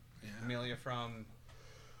 right? Yeah, Amelia from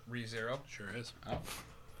ReZero. sure is.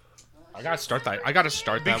 I gotta start that.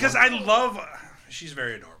 Because one. I love. She's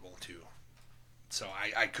very adorable too. So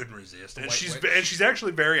I couldn't resist, and White she's Witch. and she's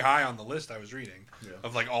actually very high on the list I was reading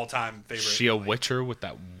of like all time favorite. She a like, witcher with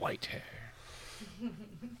that white hair.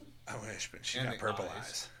 I wish, but she's And got the purple eyes.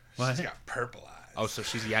 eyes. What? She's got purple eyes. Oh, so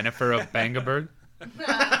she's Yennefer of Bangabird.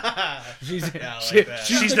 She's Yeah, I like that.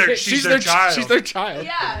 She's their child. She's their child.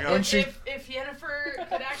 Yeah, When if, she- if Yennefer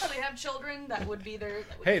could actually have children, that would be their.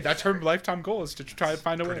 That would Hey, be that's their- her lifetime goal is to try to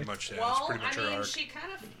find a way. pretty much. Yeah, Well, it's pretty much her arc. she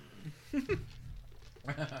kind of.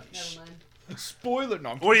 Never mind. Spoiler.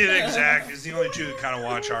 No. What do you think, Zach? Is the only two that kind of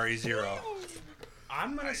watch RE0.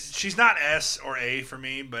 I'm gonna. She's not S or A for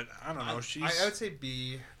me, but I don't know. I would say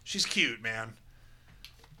B. She's cute, man.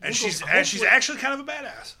 We'll And go- she's hopefully- actually kind of a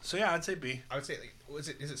badass. So yeah, I'd say B. I would say like, is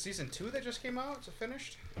it season 2 that just came out? It's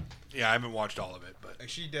finished. Yeah, I haven't watched all of it, but Like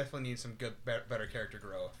she definitely needs some good, better character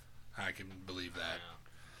growth. I can believe that.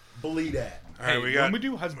 Believe that. All right, Hey, we got when we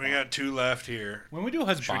do Husband- we got two left here. When we do Should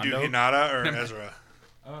we do Husbando, Hinata or Ezra?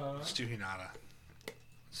 Let's do Hinata.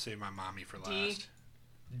 Save my mommy for D. last.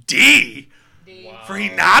 D D. for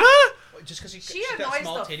Hinata? Just because She got annoys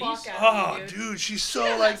small the titties. fuck out Oh, of me, dude. dude, she's She so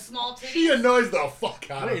has like small titties. She annoys the fuck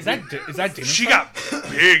out of Wait, me. is that Demon she Slayer? got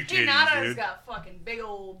big titties, Hinata's dude. got fucking big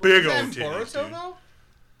old. Big Is that old in titties, Boruto dude. though?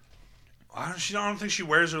 I don't think she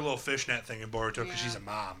wears her little fishnet thing in Boruto because Yeah. she's a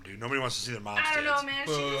mom, dude. Nobody wants to see their mom's I don't know, tits. man.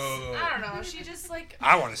 She just, I don't know. She just like.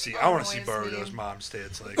 I want to see Annoys Boruto's me. mom's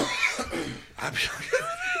tits. Like,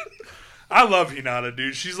 I love Hinata,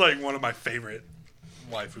 dude. She's like one of my favorite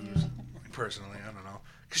waifus, personally. I don't know,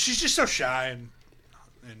 because she's just so shy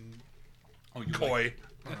and coy.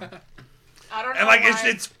 I don't know. And like why.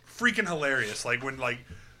 it's freaking hilarious. Like when like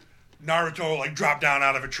Naruto like dropped down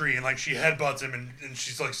out of a tree and like she headbutts him and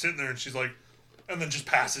she's like sitting there and she's like, and then just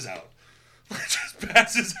passes out. Like just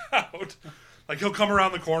passes out. Like he'll come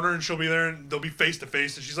around the corner and she'll be there and they'll be face to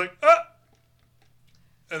face and she's like, ah,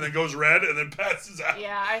 and then goes red and then passes out.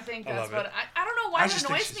 Yeah, I think I that's love what. it. I don't know why I it just think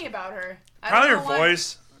annoys she's- me about her. I Probably her don't know why.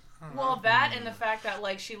 voice. Well, that and the fact that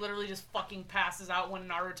like she literally just fucking passes out when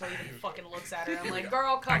Naruto even fucking looks at her. I'm like,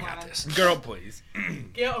 girl, I come got on, this. Girl, please.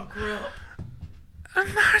 get a grip.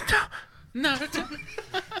 Naruto.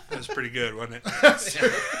 That was pretty good, wasn't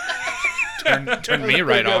it? Turn me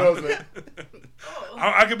right Pretty good, on. wasn't it?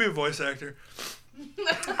 I could be a voice actor.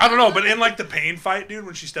 I don't know, but in like the pain fight, dude,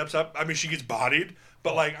 when she steps up, I mean, she gets bodied,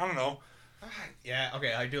 but like I don't know, Yeah,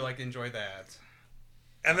 okay, I do like to enjoy that.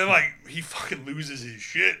 and then like he fucking loses his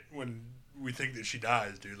shit when we think that she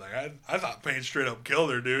dies, dude. Like I thought Pain straight up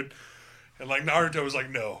killed her, dude, and like Naruto was like,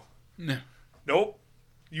 no, No. nope,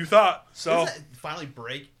 you thought so. Doesn't that finally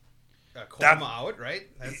break That- Kurama out, right?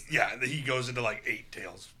 That's, Yeah, he goes into like 8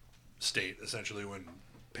 tails state essentially when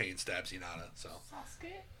Pain stabs Hinata. So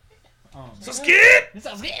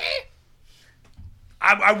Sasuke.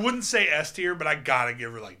 I wouldn't say S tier, but I gotta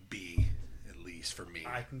give her like B at least for me.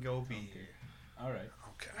 I can go B. All right.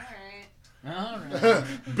 Okay. All right.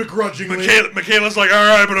 Begrudgingly. Michaela's like, all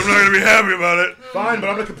right, but I'm not gonna be happy about it. Fine, but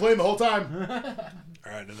I'm gonna complain the whole time.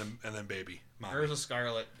 All right, and then baby, Mommy. There's a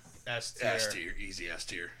Scarlet S tier. S tier, easy S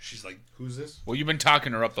tier. She's like, Who's this? Well, you've been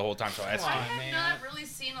talking her up the whole time, so S I tier. have Man. not really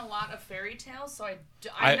seen a lot of fairy tales, so I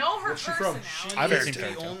I- know her Where's she from? personality. I haven't seen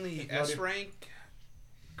Fairy Fairy Tail. the only S rank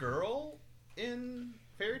girl in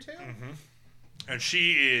Fairy Tail. and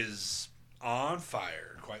she is on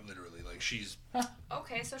fire, quite literally. Like she's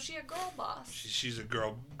Okay, so she a girl boss. she's a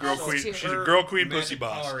girl That's queen. cute. She's a Her girl queen magic pussy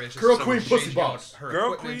boss. power is just Girl so queen much pussy changing out boss. Her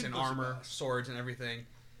Girl equipment queen and pussy armor, boss. swords and everything.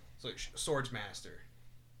 So swords master.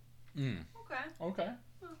 Okay. Okay.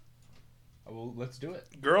 Well, let's do it.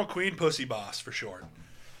 Girl queen pussy boss for short.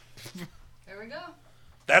 There we go.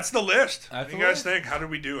 That's the list. That's What do the you guys list. think? How did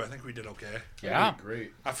we do? I think we did okay. Yeah.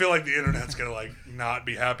 Great. I feel like the internet's gonna like not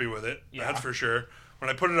be happy with it. Yeah. That's for sure. When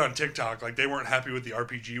I put it on TikTok, like they weren't happy with the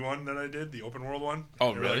RPG one that I did, the open world one.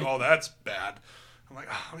 Oh, They were like, really? oh, that's bad. I'm like,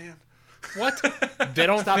 oh man. What? They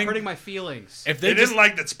don't Stop think hurting my feelings. if They they just didn't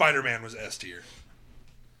like that Spider-Man was S tier.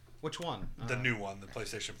 Which one? The new one, the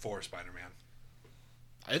PlayStation 4 Spider-Man.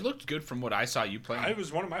 it looked good from what I saw you playing. It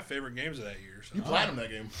was one of my favorite games of that year. So You platinum that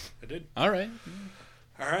game. I did. All right.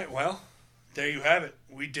 All right, well, there you have it.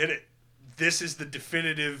 We did it. This is the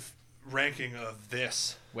definitive ranking of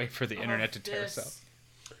this. Wait for the internet to tear us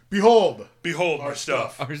up. Behold. Behold Our my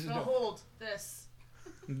stuff. Ours is Behold this.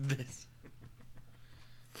 this.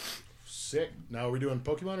 Sick. Now are we doing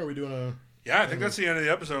Pokemon or are we doing a... Yeah, I think that's the end of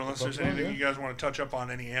the episode. Unless there's Pokemon, anything yeah. you guys want to touch up on,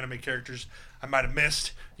 any anime characters I might have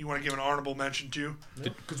missed, you want to give an honorable mention to.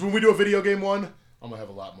 Because when we do a video game one, I'm going to have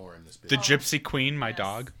a lot more in this The bit. Gypsy Queen, my Yes.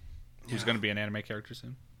 dog, who's Yeah. going to be an anime character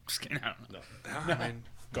soon. Just kidding. I don't know. Yeah, I mean,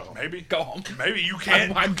 Go home. maybe. Go home. Maybe you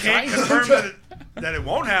can't, I'm you can't trying. confirm that it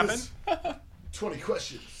won't happen. 20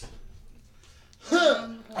 questions.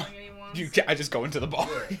 Calling anyone. I just go into the bar.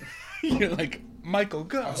 You're like, Michael,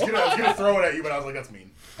 go. I was gonna throw it at you, but I was like, that's mean.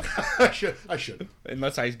 I should.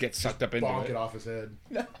 Unless I get sucked up into Bonk it. it off his head.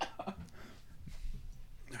 All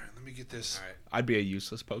right, let me get this. All right. I'd be a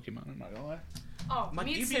useless Pokemon. I'm not gonna lie. Oh, Might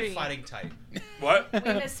you be a Mitsuri. fighting type? What? We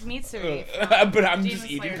missed Mitsuri. But I'm Demon just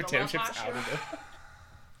eating Slayer, the potato love chips out posture. of it.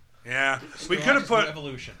 Yeah, we could have New put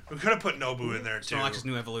evolution. Nobu in there too. Snorlax's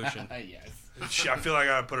new evolution. Yes. I feel like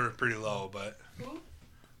I would put her pretty low, but Who?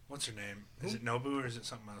 what's her name? Is it Nobu or is it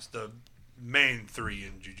something else? The main 3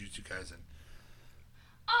 in Jujutsu Kaisen.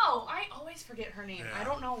 Oh, I always forget her name. Yeah. I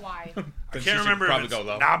don't know why. I Then she can't should remember if probably it's go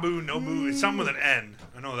low. Nabu, Nobu. It's something with an N.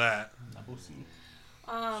 I know that. So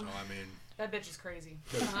I mean, That bitch is crazy.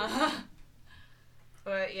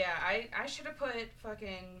 But yeah, I should have put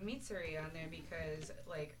fucking Mitsuri on there because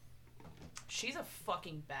like she's a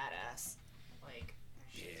fucking badass. Like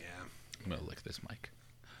yeah. I'm gonna lick this mic.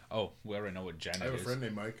 Oh, we already know what Jen I have a is. friend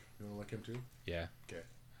named Mike. You want to like him too? Yeah, Okay.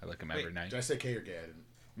 I lick him Wait, every night. Did I say K or gay? I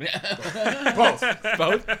didn't. Both.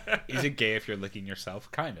 Both. Is it gay if you're licking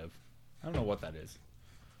yourself? Kind of. I don't know what that is.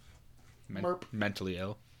 Merp. Mentally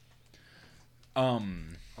ill. Hold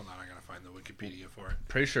on, I gotta find the Wikipedia for it.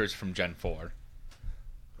 Pretty sure it's from Gen 4.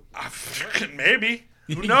 Maybe.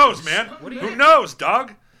 Who knows, man? What do you- Who knows,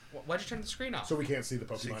 dog? Why'd you turn the screen off? So we can't see the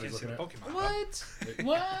So you Pokemon can't he's see looking the at. Pokemon. What?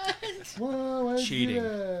 What? Whoa, why'd you do Cheating.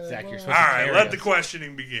 that? Zach, you're Whoa. supposed All to right, carry let us. the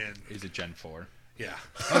questioning begin. Is it Gen 4? Yeah.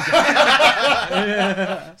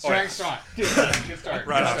 Strong. Good start.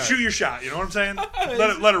 Right on. Shoot your shot. You know what I'm saying?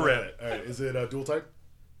 Let it rip. All right. Is it dual type?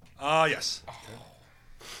 Yes.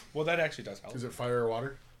 Well, that actually does help. Is it fire or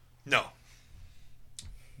water? No.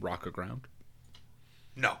 Rock or ground?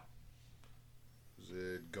 No. Is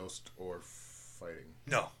it ghost or fighting?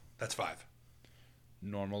 No. That's 5.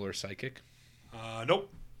 Normal or psychic?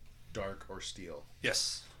 Nope. Dark or steel?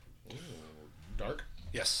 Yes. Dark?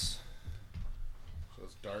 Yes. So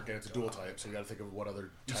it's dark and it's a dual type, so we gotta think of what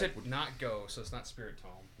other You type said would... not go, so it's not Spirit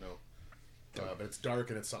Tome. No. But it's dark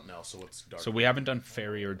and it's something else, so what's dark? So we haven't done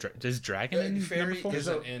fairy or is dragon in number Fairy 4?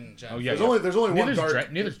 isn't in Gen Oh, yeah. There's only one Neither's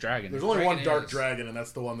dark... neither's dragon. There's only Dragon one dark is- dragon, and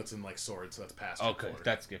that's the one that's in like swords, so that's past. Okay, forward.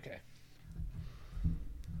 that's okay.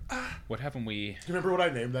 What haven't we? Do you remember what I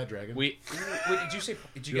named that dragon? We Wait, did you say?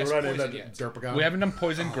 Did you You guess remember what I poison named that yet? Derpagon? we haven't done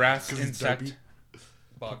poison, grass, 'cause it's insect, derpy.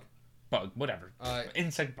 Bug. bug, whatever.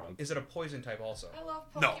 Insect, bug. Is it a poison type also? I love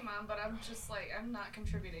No. Pokemon, but I'm just like, I'm not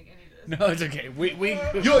contributing any to this. No, it's okay. We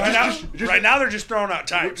Yo, Right now they're just throwing out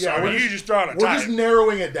types. Yeah, so we're you just- just throwing out We're type. just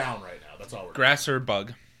narrowing it down right now. That's all we're doing. grass or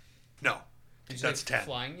bug. No. Did you That's say 10.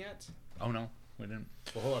 flying yet? Oh no, we didn't.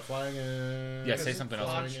 Well, hold on, flying. Yeah, say something else.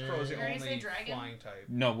 Honchkrow is the You're gonna say only dragon? flying type.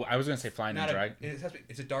 No, I was gonna say flying and Not a, drag.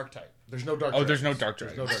 it's a dark type. There's no dark. Oh, there's no dragons. dark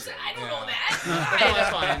There's dragons. no dark Listen, I don't Yeah. know that. No, that's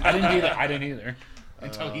fine. I didn't either. I didn't either.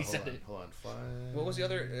 Until he hold said on, it. Hold on, flying. What was the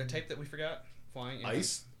other type that we forgot? Flying.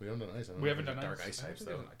 Ice? We haven't done ice. I don't We know haven't if there's done dark ice. ice types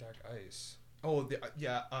Actually, though. dark ice. Oh,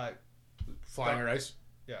 yeah. Flying or ice?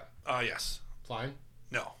 Yeah. Yes. Flying?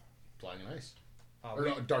 No. Flying and ice. Uh, Or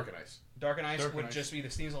no, dark and ice. Dark and Ice Dark and would Ice. just be the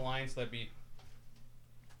Sneasel line, so that'd be.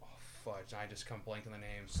 Oh, fudge. I just come blank on the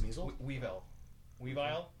names. Sneasel? Weavile.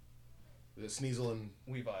 Weavile? Is it Sneasel and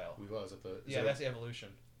Weavile. Weavile? Is it the? Yeah, that's the evolution.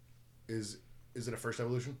 Is it a first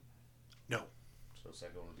evolution? No. So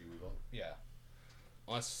second one would be Weavile. Yeah.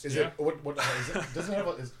 Unless. Is it what? Is it? Does it have?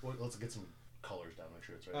 Let's get some colors down. Make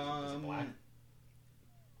sure it's right. Is it black?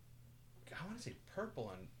 I want to say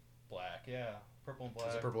purple and black. Yeah. Purple and black.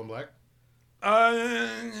 Is it purple and black?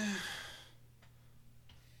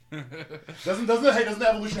 Doesn't the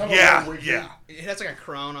evolution have a Yeah. red wing? Yeah. It has like a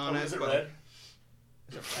crown on Oh, it. is it but- red?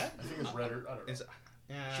 Is it red? I think it's red or I don't know. Is it,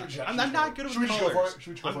 yeah. Should we- I'm should we not go- good with should we just go colors. for it? Should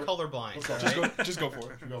we just go I'm for it? colorblind. Let's go. alright? Just go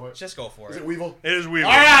for it. Should we go for it? Just go for Is it. it Weevil? It is weird.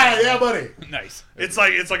 All right, yeah, buddy. Nice. It's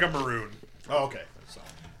like a maroon. Oh, okay.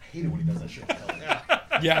 I hate it when he does that shit.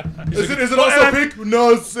 Yeah. Is it Well, also and pink? No,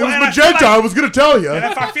 it was and I magenta. feel like- I was gonna tell you. And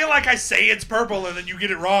if I feel like I say it's purple and then you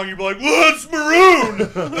get it wrong, you'll be like, well, it's maroon.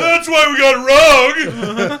 That's why we got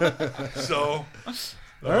it wrong. So,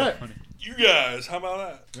 All right. you guys, how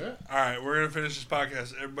about that? Yeah. All right, we're going to finish this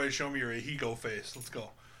podcast. Everybody show me your Ahigo face. Let's go.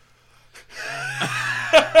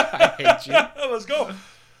 I hate you. Let's go.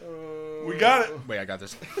 We got it. Wait, I got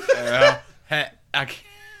this. I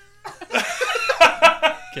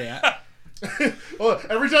can't. Well,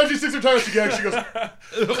 every time she sticks her tongue out, she goes.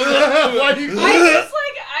 Why do you?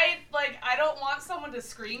 I don't want someone to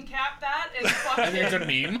screen cap that and And it's a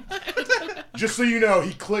fucking. meme. Just so you know,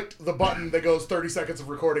 he clicked the button that goes 30 seconds of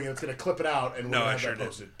recording, and it's gonna clip it out, and we're No, gonna I have sure that did.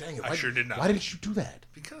 posted. Dang it! I sure did not. Why didn't you do that?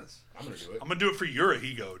 Because I'm gonna do it. I'm going to do it for your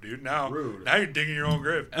Ahigo, dude. Now Rude. you're digging your own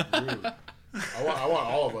grave. Rude. I want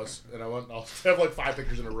all of us, and I'll have like 5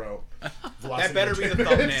 pictures in a row. That better be the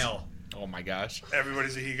thumbnail. Oh my gosh.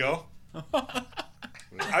 Everybody's Ahigo.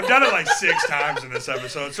 I've done it like 6 times in this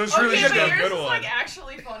episode, so it's really Okay, just but a yours good is one. like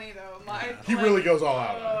actually funny though. He really goes all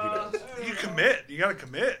out. He does. You commit. You got to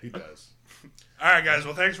commit. He does. All right, guys.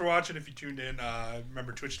 Well, thanks for watching. If you tuned in,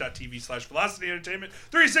 remember twitch.tv/Velocity Entertainment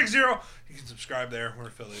 360. You can subscribe there. We're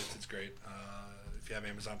affiliates. It's great. If you have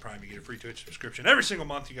Amazon Prime, you get a free Twitch subscription every single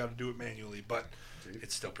month. You got to do it manually, but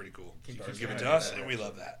it's still pretty cool. You can give it to us, and we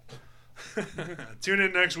love that. Tune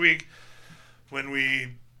in next week when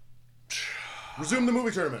we Resume the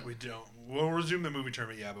movie tournament. we'll resume the movie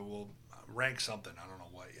tournament. Yeah, but we'll rank something. I don't know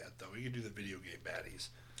what yet though. We can do the video game baddies.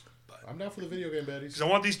 I'm down for the video game baddies. Because I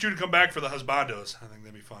want these two to come back for the husbandos. I think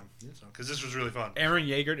that'd be fun. Because this was really fun. Aaron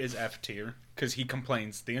Yeager is F tier because he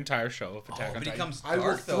complains the entire show of Attack on But he Titan. comes I will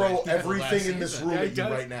dark, though, throw as people everything last in this season. room Yeah, he at you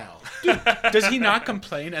does. right now. Does he not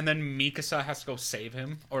complain and then Mikasa has to go save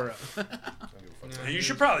him? Or Hey, you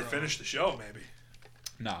should probably finish the show, maybe.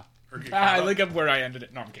 nah. Or get I caught up. look up where I ended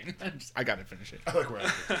it. No, I'm kidding. I gotta finish it. I like where I'm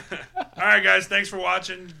at. All right, guys. Thanks for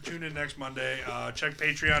watching. Tune in next Monday. Check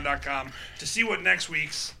patreon.com to see what next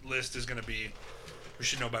week's list is going to be. We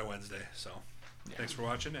should know by Wednesday. So thanks for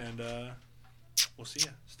watching, and we'll see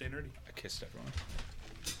you. Stay nerdy. I kissed everyone.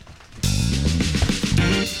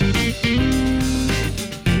 Bye.